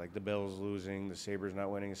is, like the Bills losing, the Sabres not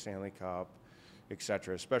winning a Stanley Cup, et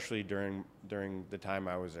cetera, especially during the time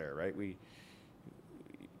I was there, right?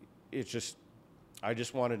 I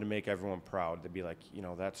just wanted to make everyone proud to be like,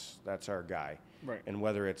 that's our guy. Right. And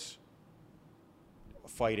whether it's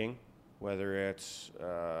fighting, whether it's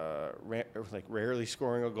rarely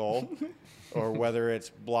scoring a goal, or whether it's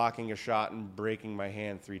blocking a shot and breaking my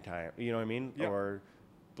hand 3 times, you know what I mean? Yep. Or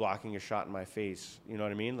blocking a shot in my face, you know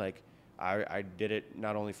what I mean? Like I did it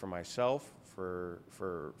not only for myself, for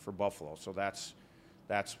Buffalo. So that's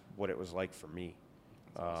what it was like for me.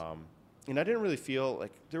 Awesome. And I didn't really feel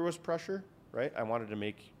like there was pressure, right? I wanted to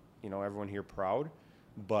make, everyone here proud,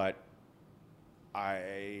 but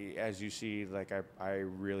as you see, like I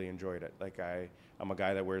really enjoyed it. Like I'm a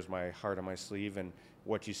guy that wears my heart on my sleeve, and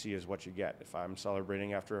what you see is what you get. If I'm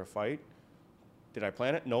celebrating after a fight, did I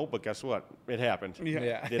plan it? No, but guess what? It happened.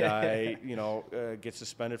 Yeah. Did I, get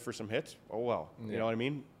suspended for some hits? Oh, well. Yeah. You know what I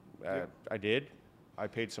mean? I did. I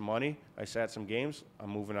paid some money. I sat some games. I'm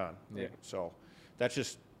moving on. Yeah. So that's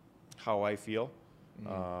just how I feel,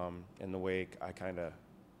 and the way I kind of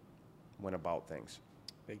went about things.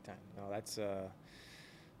 Big time. No, that's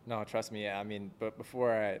no, trust me. Yeah, I mean, but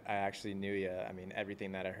before I actually knew you, I mean,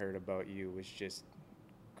 everything that I heard about you was just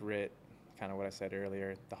grit, kind of what I said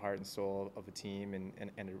earlier, the heart and soul of a team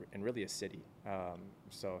and really a city.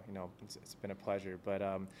 So, it's been a pleasure. But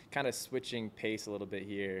kind of switching pace a little bit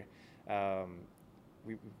here,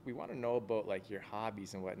 we want to know about like your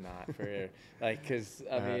hobbies and whatnot for like, because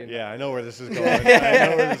I mean, yeah, I know where this is going. I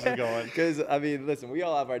know where this is going. Because I mean, listen, we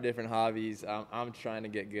all have our different hobbies. I'm trying to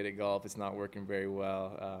get good at golf. It's not working very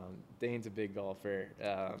well. Dane's a big golfer.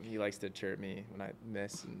 He likes to chirp me when I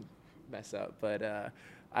miss and mess up. But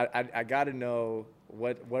I got to know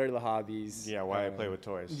what are the hobbies? Yeah, why I play with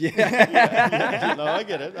toys. Yeah. Yeah, no, I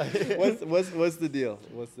get it. What's the deal?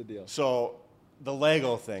 What's the deal? So the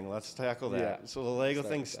Lego thing, let's tackle that. Yeah. So the Lego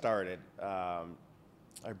thing started. I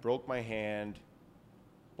broke my hand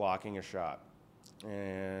blocking a shot.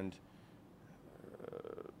 And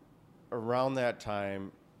around that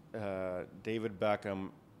time, David Beckham,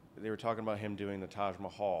 they were talking about him doing the Taj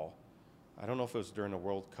Mahal. I don't know if it was during the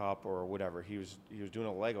World Cup or whatever. He was doing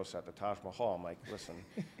a Lego set, the Taj Mahal. I'm like, listen,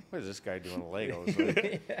 what is this guy doing Legos?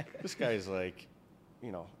 Like, this guy's like,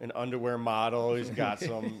 an underwear model. He's got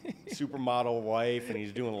some supermodel wife, and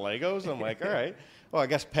he's doing Legos. I'm like, all right, well, I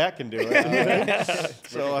guess Pat can do it.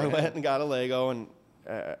 So I went and got a Lego, and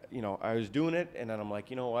I was doing it, and then I'm like,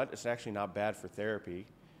 you know what? It's actually not bad for therapy,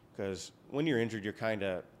 because when you're injured, you're kind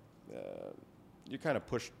of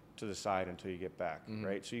pushed to the side until you get back,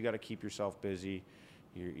 right? So you got to keep yourself busy,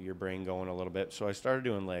 your brain going a little bit. So I started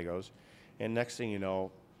doing Legos, and next thing you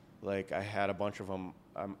know, like I had a bunch of them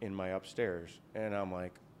in my upstairs, and I'm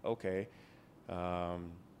like, okay,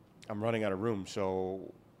 I'm running out of room. So,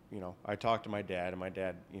 I talked to my dad, and my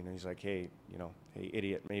dad, he's like, hey, hey,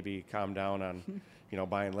 idiot, maybe calm down on,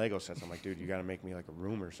 buying Lego sets. I'm like, dude, you got to make me like a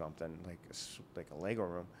room or something, like a Lego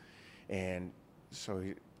room. And so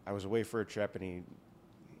I was away for a trip, and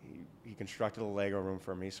he constructed a Lego room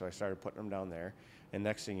for me. So I started putting them down there, and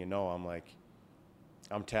next thing you know,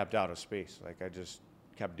 I'm tapped out of space. Like I just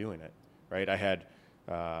kept doing it, right? I had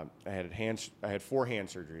 4 hand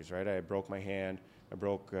surgeries, right? I broke my hand. I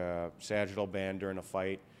broke sagittal band during a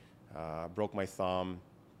fight. Broke my thumb.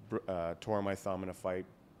 Tore my thumb in a fight.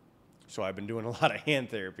 So I've been doing a lot of hand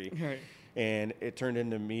therapy, Right. and it turned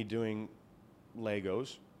into me doing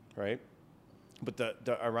Legos, right? But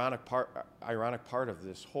the ironic part of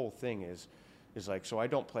this whole thing is like, so I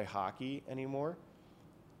don't play hockey anymore,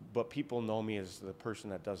 but people know me as the person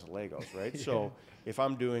that does the Legos, right? Yeah. So if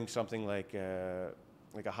I'm doing something like a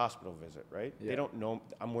hospital visit, right? Yeah. They don't know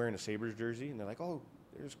I'm wearing a Sabres jersey, and they're like, oh,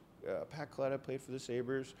 there's Pat Kaleta played for the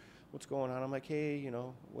Sabres. What's going on? I'm like, hey,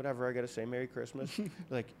 whatever. I got to say Merry Christmas.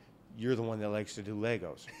 Like, you're the one that likes to do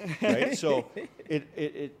Legos, right? So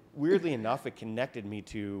it weirdly enough, it connected me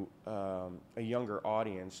to a younger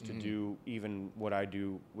audience to do even what I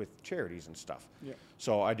do with charities and stuff. Yeah.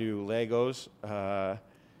 So I do Legos.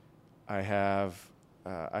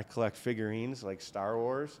 I collect figurines like Star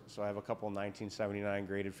Wars. So I have a couple 1979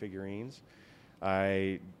 graded figurines.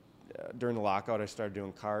 During the lockout, I started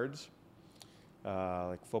doing cards,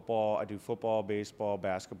 like football. I do football, baseball,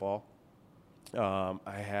 basketball. I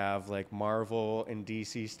have like Marvel and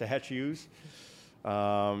DC statues.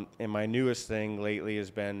 And my newest thing lately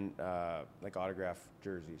has been like autograph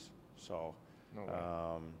jerseys. So, No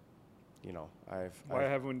way. you know, Why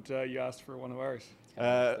haven't you asked for one of ours?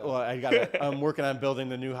 well, I'm working on building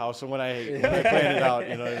the new house, so when I plan it out,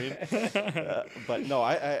 you know what I mean. But no,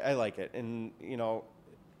 I like it, and you know,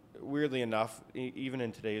 weirdly enough, even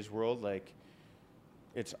in today's world, like,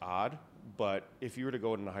 it's odd. But if you were to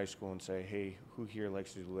go into high school and say, "Hey, who here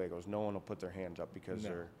likes to do Legos?" No one will put their hands up because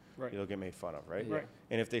they'll get made fun of, right? Right.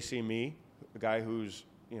 And if they see me, a guy who's,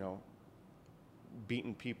 you know,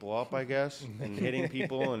 beating people up, I guess, and hitting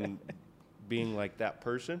people and being like that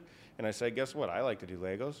person, and I say, "Guess what? I like to do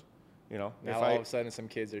Legos." You know, Now all of a sudden some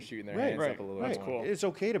kids are shooting their hands up a little That's bit cool. more. It's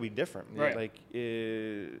okay to be different. Right. Like,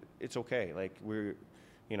 it's okay. Like, we're,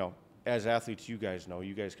 you know, as athletes, you guys know,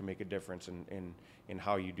 you guys can make a difference in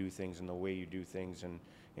how you do things and the way you do things and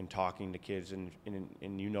in talking to kids. And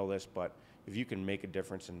you know this, but if you can make a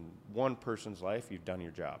difference in one person's life, you've done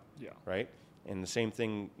your job. Yeah. Right? And the same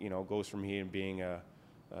thing, you know, goes from me and being a,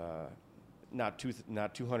 not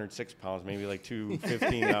 206 pounds, maybe like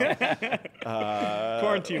 215 now.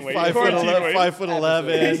 Quarantine weight.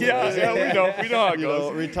 5'11". Yeah, we know how it You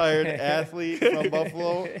goes. know, retired athlete from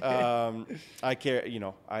Buffalo. I care. You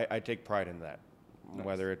know, I take pride in that. Nice.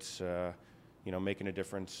 Whether it's you know, making a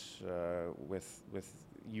difference with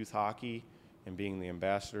youth hockey and being the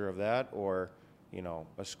ambassador of that, or you know,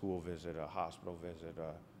 a school visit, a hospital visit.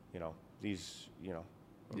 You know, these. You know,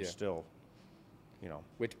 I'm still. You know,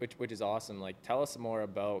 which is awesome. Like, tell us more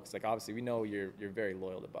about, because like obviously we know you're very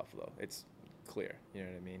loyal to Buffalo. It's clear, you know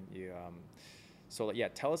what I mean. You so like, yeah,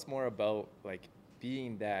 tell us more about like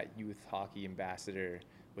being that youth hockey ambassador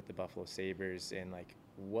with the Buffalo Sabres, and like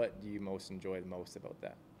what do you most enjoy the most about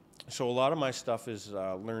that? So a lot of my stuff is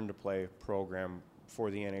Learn to Play program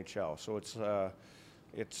for the NHL. So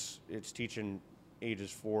it's teaching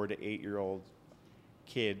ages 4 to 8-year-old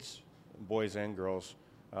kids, boys and girls.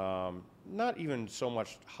 Not even so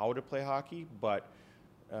much how to play hockey, but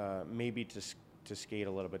maybe to skate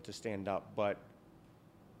a little bit, to stand up. But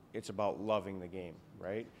it's about loving the game,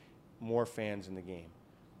 right? More fans in the game,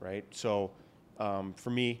 right? So for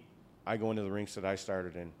me, I go into the rinks that I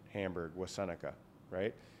started in, Hamburg with Seneca,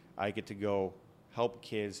 right? I get to go help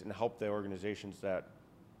kids and help the organizations that,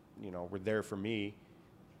 you know, were there for me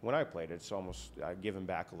when I played. It's almost giving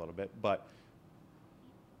back a little bit, but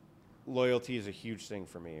loyalty is a huge thing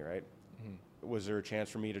for me, right? Mm-hmm. Was there a chance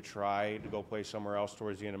for me to try to go play somewhere else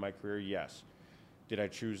towards the end of my career? Yes. Did I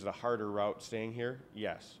choose the harder route staying here?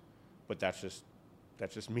 Yes. But that's just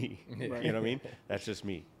me. Right. You know what I mean? That's just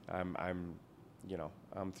me. I'm you know,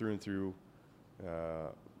 I'm through and through,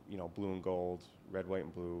 you know, blue and gold, red, white,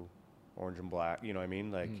 and blue, orange and black. You know what I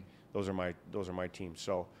mean? Like, those are my teams.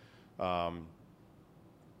 So,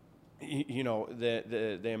 you know,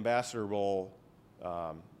 the ambassador role,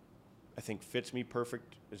 I think fits me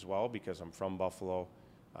perfect as well because I'm from Buffalo.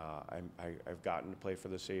 I've gotten to play for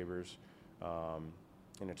the Sabres,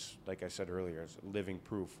 and it's like I said earlier, it's living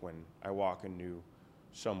proof when I walk into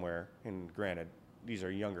somewhere. And granted, these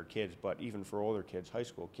are younger kids, but even for older kids, high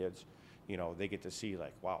school kids, you know, they get to see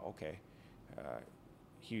like, wow, okay,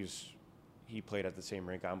 he played at the same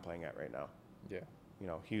rink I'm playing at right now. Yeah. You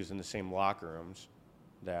know, he was in the same locker rooms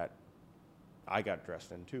that I got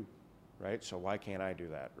dressed in too. Right? So why can't I do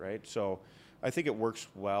that, right? So I think it works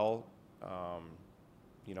well,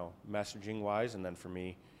 you know, messaging-wise, and then for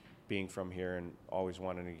me, being from here and always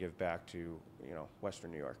wanting to give back to, you know,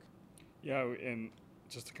 Western New York. Yeah, and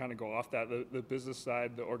just to kind of go off that, the business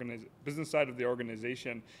side, business side of the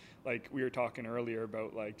organization, like we were talking earlier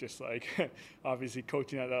about, like, just like obviously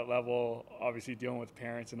coaching at that level, obviously dealing with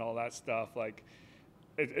parents and all that stuff. Like,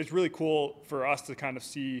 it's really cool for us to kind of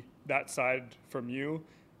see that side from you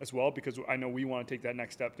as well, because I know we want to take that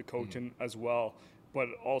next step to coaching as well. But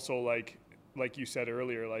also, like you said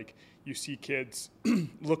earlier, like, you see kids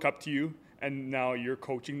look up to you and now you're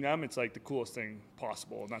coaching them. It's like the coolest thing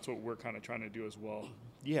possible, and that's what we're kind of trying to do as well.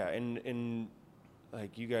 Yeah, and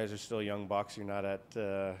like, you guys are still young bucks. You're not at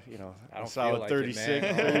you know, I a don't solid feel like 36, it,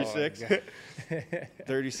 man.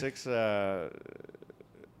 36, 36.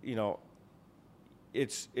 You know,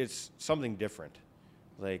 it's something different.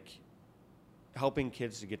 Like, helping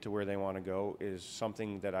kids to get to where they want to go is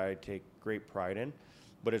something that I take great pride in,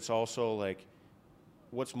 but it's also like,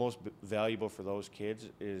 what's most valuable for those kids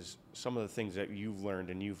is some of the things that you've learned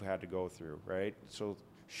and you've had to go through, right? So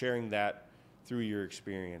sharing that through your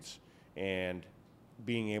experience and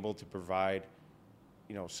being able to provide,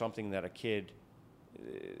 you know, something that a kid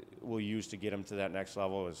will use to get them to that next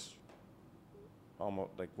level is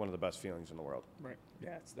almost like one of the best feelings in the world. Right.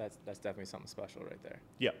 Yeah, that's definitely something special right there.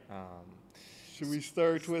 Yeah. Should we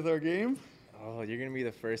start with our game? Oh, you're gonna be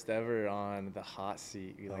the first ever on the hot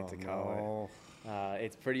seat, we like to call it.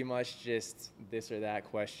 It's pretty much just this or that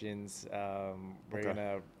questions. We're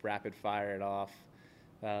gonna rapid fire it off.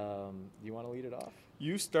 You want to lead it off?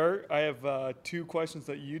 You start. I have 2 questions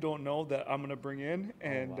that you don't know that I'm gonna bring in,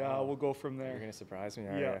 and we'll go from there. You're gonna surprise me.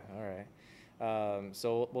 Yeah. All right.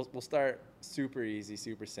 So we'll start super easy,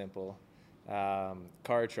 super simple. Car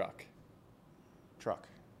or truck? Truck.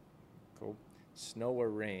 Cool. Snow or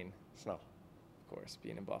rain? Snow. Of course,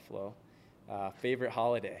 being in Buffalo. Favorite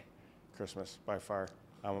holiday? Christmas, by far.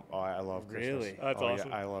 I love Christmas. Really? That's awesome.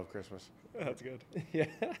 Yeah, I love Christmas. That's good. Yeah.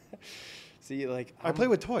 See, like I play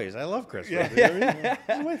with toys. I love Christmas. Yeah. You know what I mean?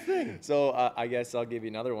 It's my thing. So I guess I'll give you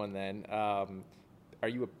another one then. Are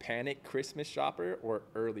you a panic Christmas shopper or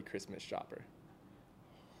early Christmas shopper?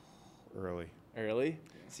 Early. Early?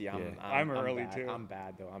 See, I'm early bad. too. I'm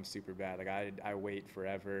bad though. I'm super bad. Like I wait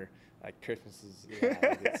forever. Like Christmas is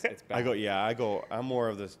it's bad. I'm more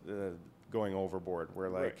of this going overboard where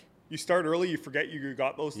like. Right. You start early, you forget you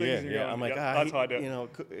got those things. Yeah, and you're yeah. going, I'm like, that's how I do it. You know,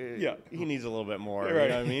 Yeah. he needs a little bit more. Right. You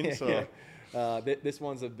know what I mean? So. This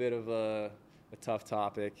one's a bit of a tough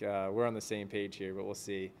topic. We're on the same page here, but we'll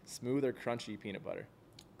see. Smooth or crunchy peanut butter?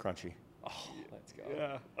 Crunchy. Oh, let's go.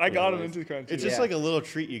 Yeah, I got him into crunchy. It's just Yeah. like a little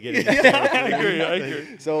treat you get. I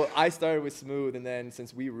agree. So I started with smooth, and then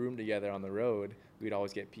since we roomed together on the road, we'd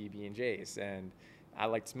always get PB&Js, and I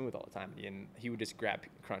liked smooth all the time, and he would just grab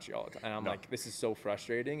crunchy all the time. And I'm like, this is so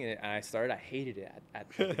frustrating. And I hated it at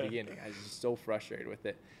the beginning. I was just so frustrated with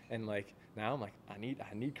it, and like now I'm like, I need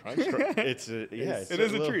crunchy. It is a treat. It's a Yeah,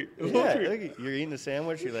 little treat. like you're eating a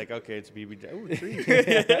sandwich. You're like, okay, it's BB.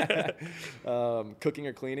 Oh, treat. Cooking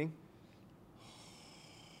or cleaning?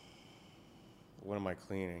 What am I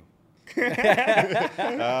cleaning?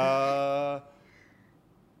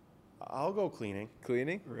 I'll go cleaning.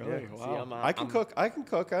 Cleaning? Really? Yeah. Wow. See, I can cook. I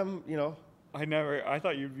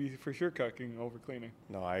thought you'd be for sure cooking over cleaning.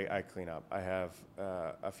 No, I clean up. I have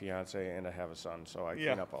a fiance and I have a son, so I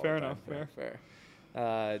clean up all fair the time. enough. Fair.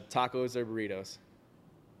 Tacos or burritos?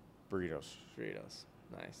 Burritos. Burritos.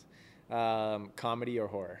 Nice. Comedy or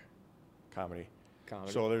horror? Comedy.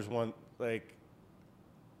 Comedy. So there's one like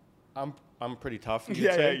I'm pretty tough.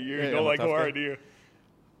 Yeah, you don't like horror, do you?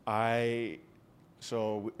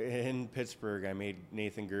 So in Pittsburgh, I made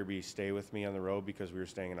Nathan Gerby stay with me on the road because we were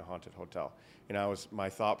staying in a haunted hotel. And my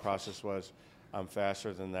thought process was, I'm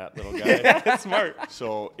faster than that little guy. That's smart.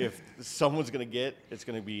 So if someone's going to it's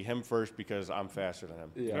going to be him first because I'm faster than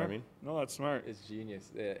him. Yeah. You know what I mean? No, that's smart. It's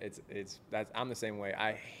genius. I'm the same way.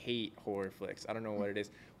 I hate horror flicks. I don't know what it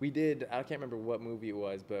is. I can't remember what movie it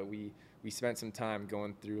was, but we spent some time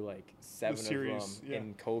going through like 7 of them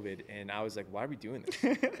in COVID, and I was like, why are we doing this?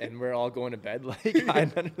 And we're all going to bed like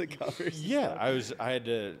hiding under the covers. Yeah, I had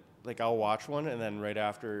to, like, I'll watch one, and then right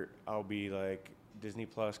after I'll be like, Disney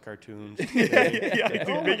Plus cartoons. To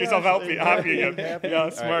make yourself happy again. Yeah,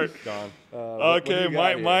 smart. Right, gone. Okay,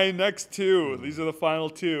 my next 2. These are the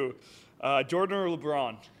final 2. Jordan or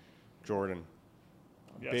LeBron? Jordan.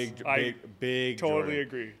 Yes. Big. Totally Jordan.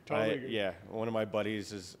 agree. Totally agree. Yeah, one of my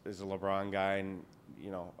buddies is a LeBron guy, and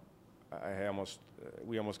you know,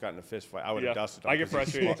 we almost got in a fist fight. I would have dusted him. I get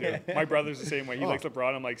frustrated too. My brother's the same way. He likes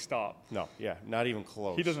LeBron. I'm like, stop. No, yeah, not even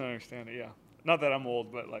close. He doesn't understand it. Yeah, not that I'm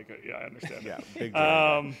old, but like, I understand. Yeah, it. big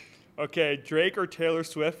Jordan guy. Okay, Drake or Taylor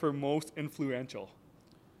Swift for most influential?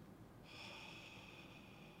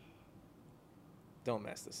 Don't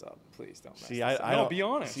mess this up, please. Don't mess See, this up. I don't. Be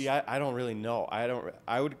honest. See, I don't really know.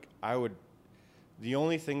 I would. The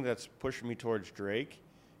only thing that's pushing me towards Drake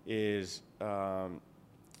is my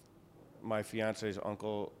fiance's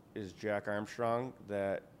uncle is Jack Armstrong.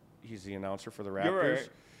 That he's the announcer for the Raptors. You're right.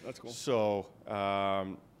 That's cool. So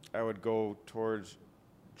I would go towards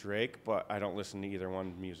Drake, but I don't listen to either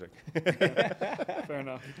one's music. Fair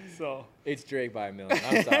enough. So it's Drake by a million.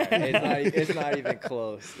 I'm sorry. It's not even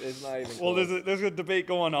close. It's not even well, close. there's a debate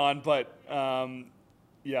going on, but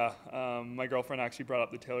my girlfriend actually brought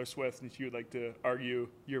up the Taylor Swift, and she would like to argue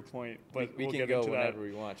your point. But we we'll can get go into whenever that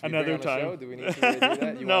we want. another time. Do we need to do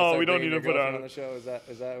that? You No, want to we don't bringing need to your put girlfriend on on the show. Is that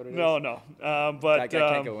what it is? No. But I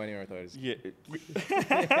can't go anywhere with those. Yeah. We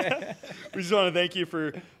just want to thank you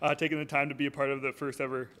for taking the time to be a part of the first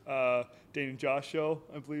ever Dhane and Josh Show,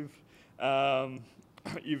 I believe.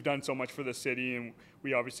 You've done so much for the city, and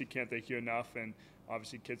we obviously can't thank you enough. And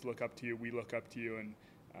obviously, kids look up to you. We look up to you. And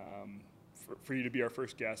for you to be our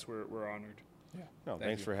first guest, we're honored. Yeah. No,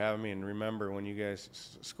 thanks for having me. And remember, when you guys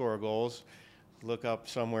score goals, look up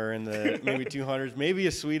somewhere in the maybe 200s, maybe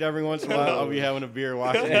a suite every once in a while. I'll be having a beer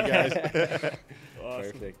watching you guys.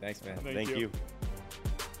 Awesome. Perfect. Thanks, man. Thank you.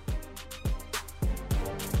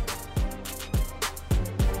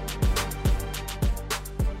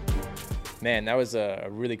 Man, that was a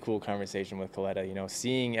really cool conversation with Kaleta. You know,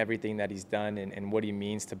 seeing everything that he's done and what he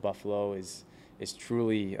means to Buffalo is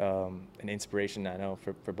truly an inspiration, I know,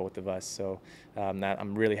 for both of us. So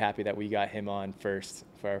I'm really happy that we got him on first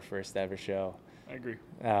for our first ever show. I agree.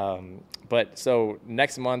 But so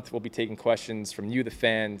next month, we'll be taking questions from you, the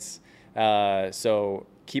fans. So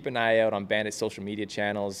keep an eye out on Bandit social media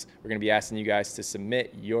channels. We're going to be asking you guys to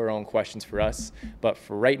submit your own questions for us. But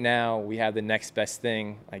for right now, we have the next best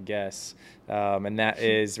thing, I guess. And that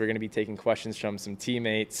is we're going to be taking questions from some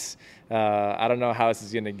teammates. I don't know how this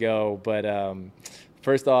is going to go, but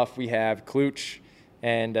first off, we have Klooch.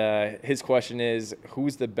 And his question is,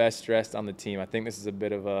 who's the best dressed on the team? I think this is a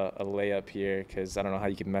bit of a layup here because I don't know how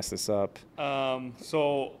you can mess this up.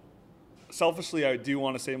 So selfishly, I do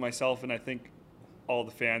want to say myself, and I think all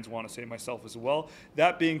the fans want to say myself as well.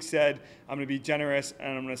 That being said, I'm going to be generous,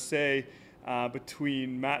 and I'm going to say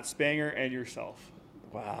between Matt Spanger and yourself.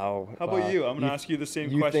 Wow. How about you? I'm going to ask you the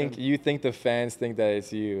same question. You think the fans think that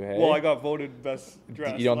it's you, hey? Well, I got voted best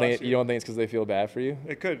dressed. You don't think it's because they feel bad for you?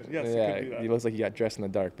 It could, yes. Yeah, it could be that. It looks like you got dressed in the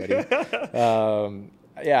dark, buddy.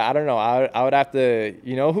 Yeah, I don't know. I would have to.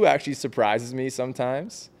 You know who actually surprises me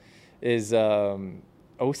sometimes is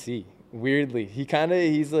OC. Weirdly,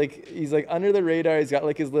 he's like under the radar. He's got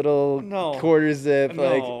like his little quarter zip.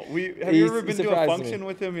 No, have you ever been to a function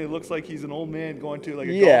with him? He looks like he's an old man going to like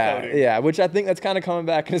a golf outing. Yeah, which I think that's kind of coming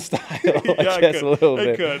back in style. Yeah, I guess a little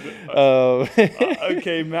bit. It could.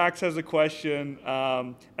 Okay, Max has a question.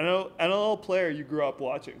 NLL player you grew up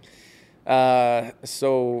watching?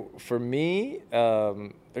 So for me,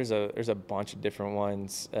 there's a bunch of different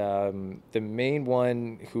ones. The main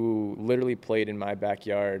one who literally played in my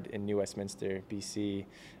backyard in New Westminster, BC,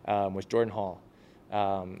 was Jordan Hall.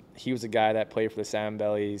 He was a guy that played for the Salmon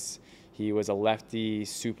Bellies. He was a lefty,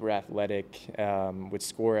 super athletic, would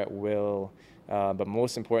score at will. But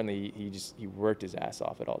most importantly, he worked his ass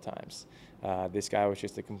off at all times. This guy was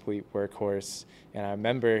just a complete workhorse. And I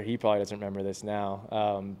remember, he probably doesn't remember this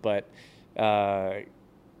now, but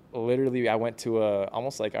literally I went to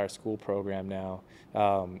almost like our school program now.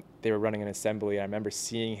 They were running an assembly. I remember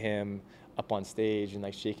seeing him up on stage and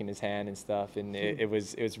like shaking his hand and stuff. And it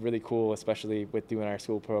was really cool, especially with doing our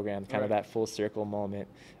school program, kind of that full circle moment.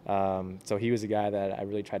 So he was a guy that I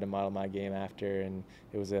really tried to model my game after. And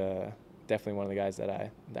it was definitely one of the guys that I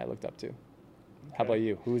looked up to. Okay. How about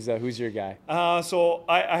you? Who's your guy? So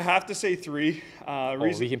I have to say three.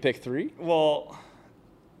 We can pick three? Well,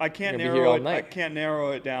 I can't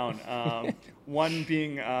narrow it down. One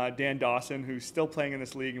being Dan Dawson, who's still playing in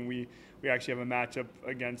this league, and we actually have a matchup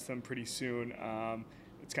against him pretty soon.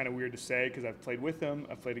 It's kind of weird to say because I've played with him,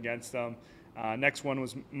 I've played against him. Next one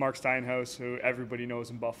was Mark Steinhaus, who everybody knows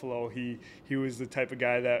in Buffalo. He was the type of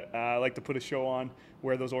guy that liked to put a show on,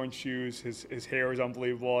 wear those orange shoes. His hair was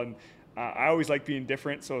unbelievable, and I always like being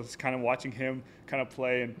different, so it's kind of watching him kind of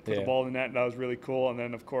play and put the ball in the net. That was really cool. And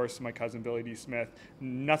then, of course, my cousin Billy D. Smith.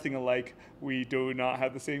 Nothing alike. We do not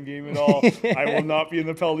have the same game at all. I will not be in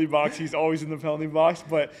the penalty box. He's always in the penalty box.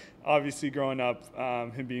 But obviously, growing up,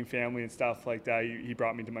 him being family and stuff like that, he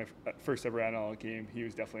brought me to my first ever NL game. He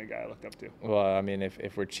was definitely a guy I looked up to. Well, I mean,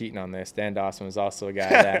 if we're cheating on this, Dan Dawson was also a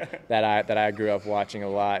guy that I grew up watching a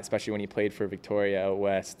lot, especially when he played for Victoria out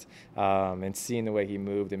west. And seeing the way he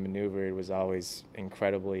moved and maneuvered was always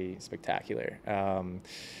incredibly spectacular.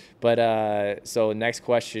 So next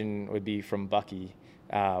question would be from Bucky.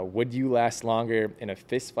 Would you last longer in a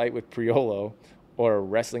fist fight with Priolo or a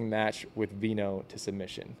wrestling match with Vino to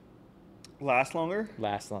submission? Last longer?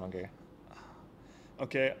 Last longer.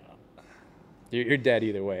 Okay. You're dead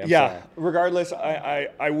either way. I'm sorry. Regardless,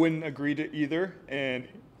 I wouldn't agree to either. And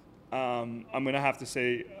I'm going to have to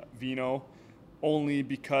say Vino only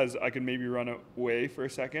because I could maybe run away for a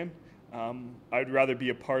second. I'd rather be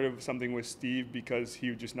a part of something with Steve because he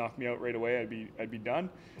would just knock me out right away. I'd be done.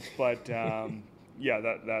 But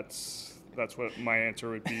that's what my answer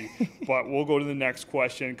would be. But we'll go to the next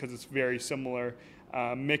question because it's very similar.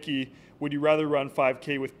 Mickey, would you rather run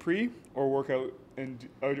 5K with Pre or workout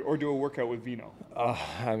or do a workout with Vino?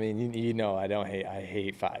 I mean, I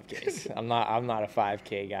hate 5Ks. I'm not a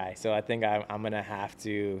 5K guy, so I think I'm gonna have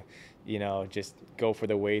to, just go for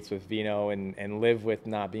the weights with Vino and live with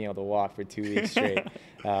not being able to walk for 2 weeks straight,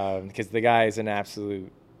 because the guy is an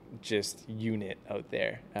absolute just unit out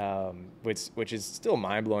there, which is still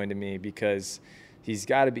mind blowing to me because he's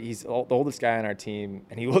the oldest guy on our team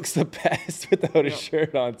and he looks the best without a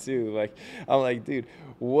shirt on too. Like, I'm like, dude,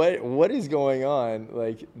 what is going on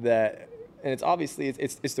like that? And it's obviously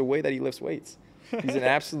it's the way that he lifts weights. He's an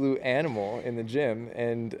absolute animal in the gym,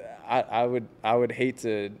 and I would hate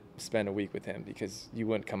to spend a week with him because you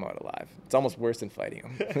wouldn't come out alive. It's almost worse than fighting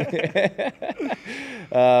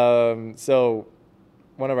him. So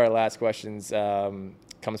one of our last questions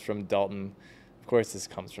comes from Dalton. Of course, this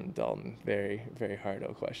comes from Dalton. Very, very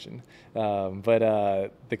hard-o question.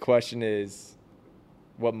 But the question is,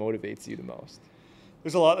 what motivates you the most?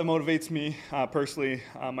 There's a lot that motivates me personally.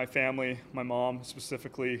 My family, my mom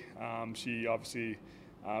specifically. She obviously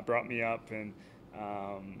brought me up and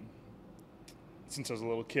since I was a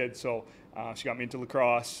little kid. So she got me into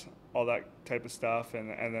lacrosse, all that type of stuff.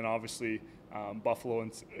 And then obviously Buffalo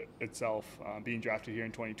itself, being drafted here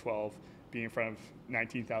in 2012, being in front of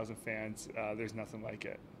 19,000 fans, there's nothing like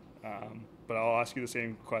it. But I'll ask you the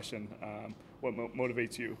same question. What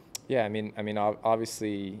motivates you? Yeah, I mean,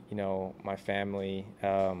 obviously, you know, my family,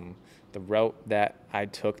 the route that I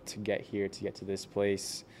took to get here, to get to this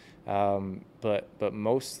place, but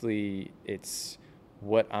mostly it's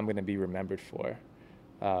what I'm going to be remembered for.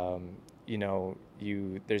 You know,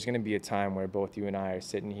 there's going to be a time where both you and I are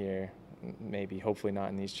sitting here, maybe, hopefully not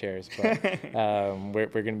in these chairs, but we're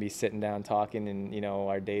going to be sitting down talking, and, you know,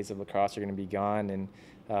 our days of lacrosse are going to be gone, and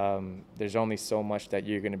there's only so much that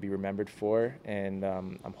you're going to be remembered for, and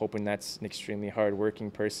I'm hoping that's an extremely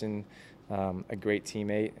hard-working person, a great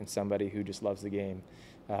teammate, and somebody who just loves the game.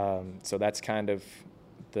 So that's kind of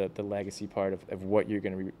the legacy part of what you're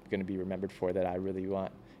going to be remembered for that I really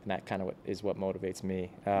want, and that kind of is what motivates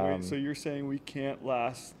me. Wait, so you're saying we can't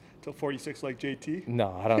last till 46 like JT?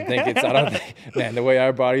 No, I don't think it's. I don't think, man, the way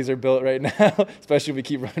our bodies are built right now, especially if we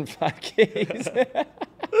keep running 5Ks.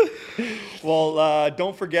 Well,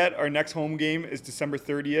 don't forget, our next home game is December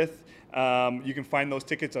 30th. You can find those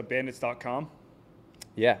tickets at bandits.com.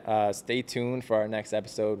 Yeah, stay tuned for our next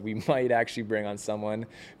episode. We might actually bring on someone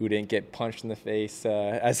who didn't get punched in the face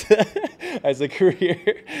as a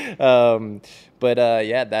career. But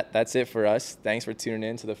yeah, that's it for us. Thanks for tuning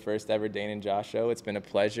in to the first ever Dhane and Josh Show. It's been a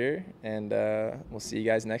pleasure, and we'll see you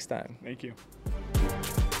guys next time. Thank you.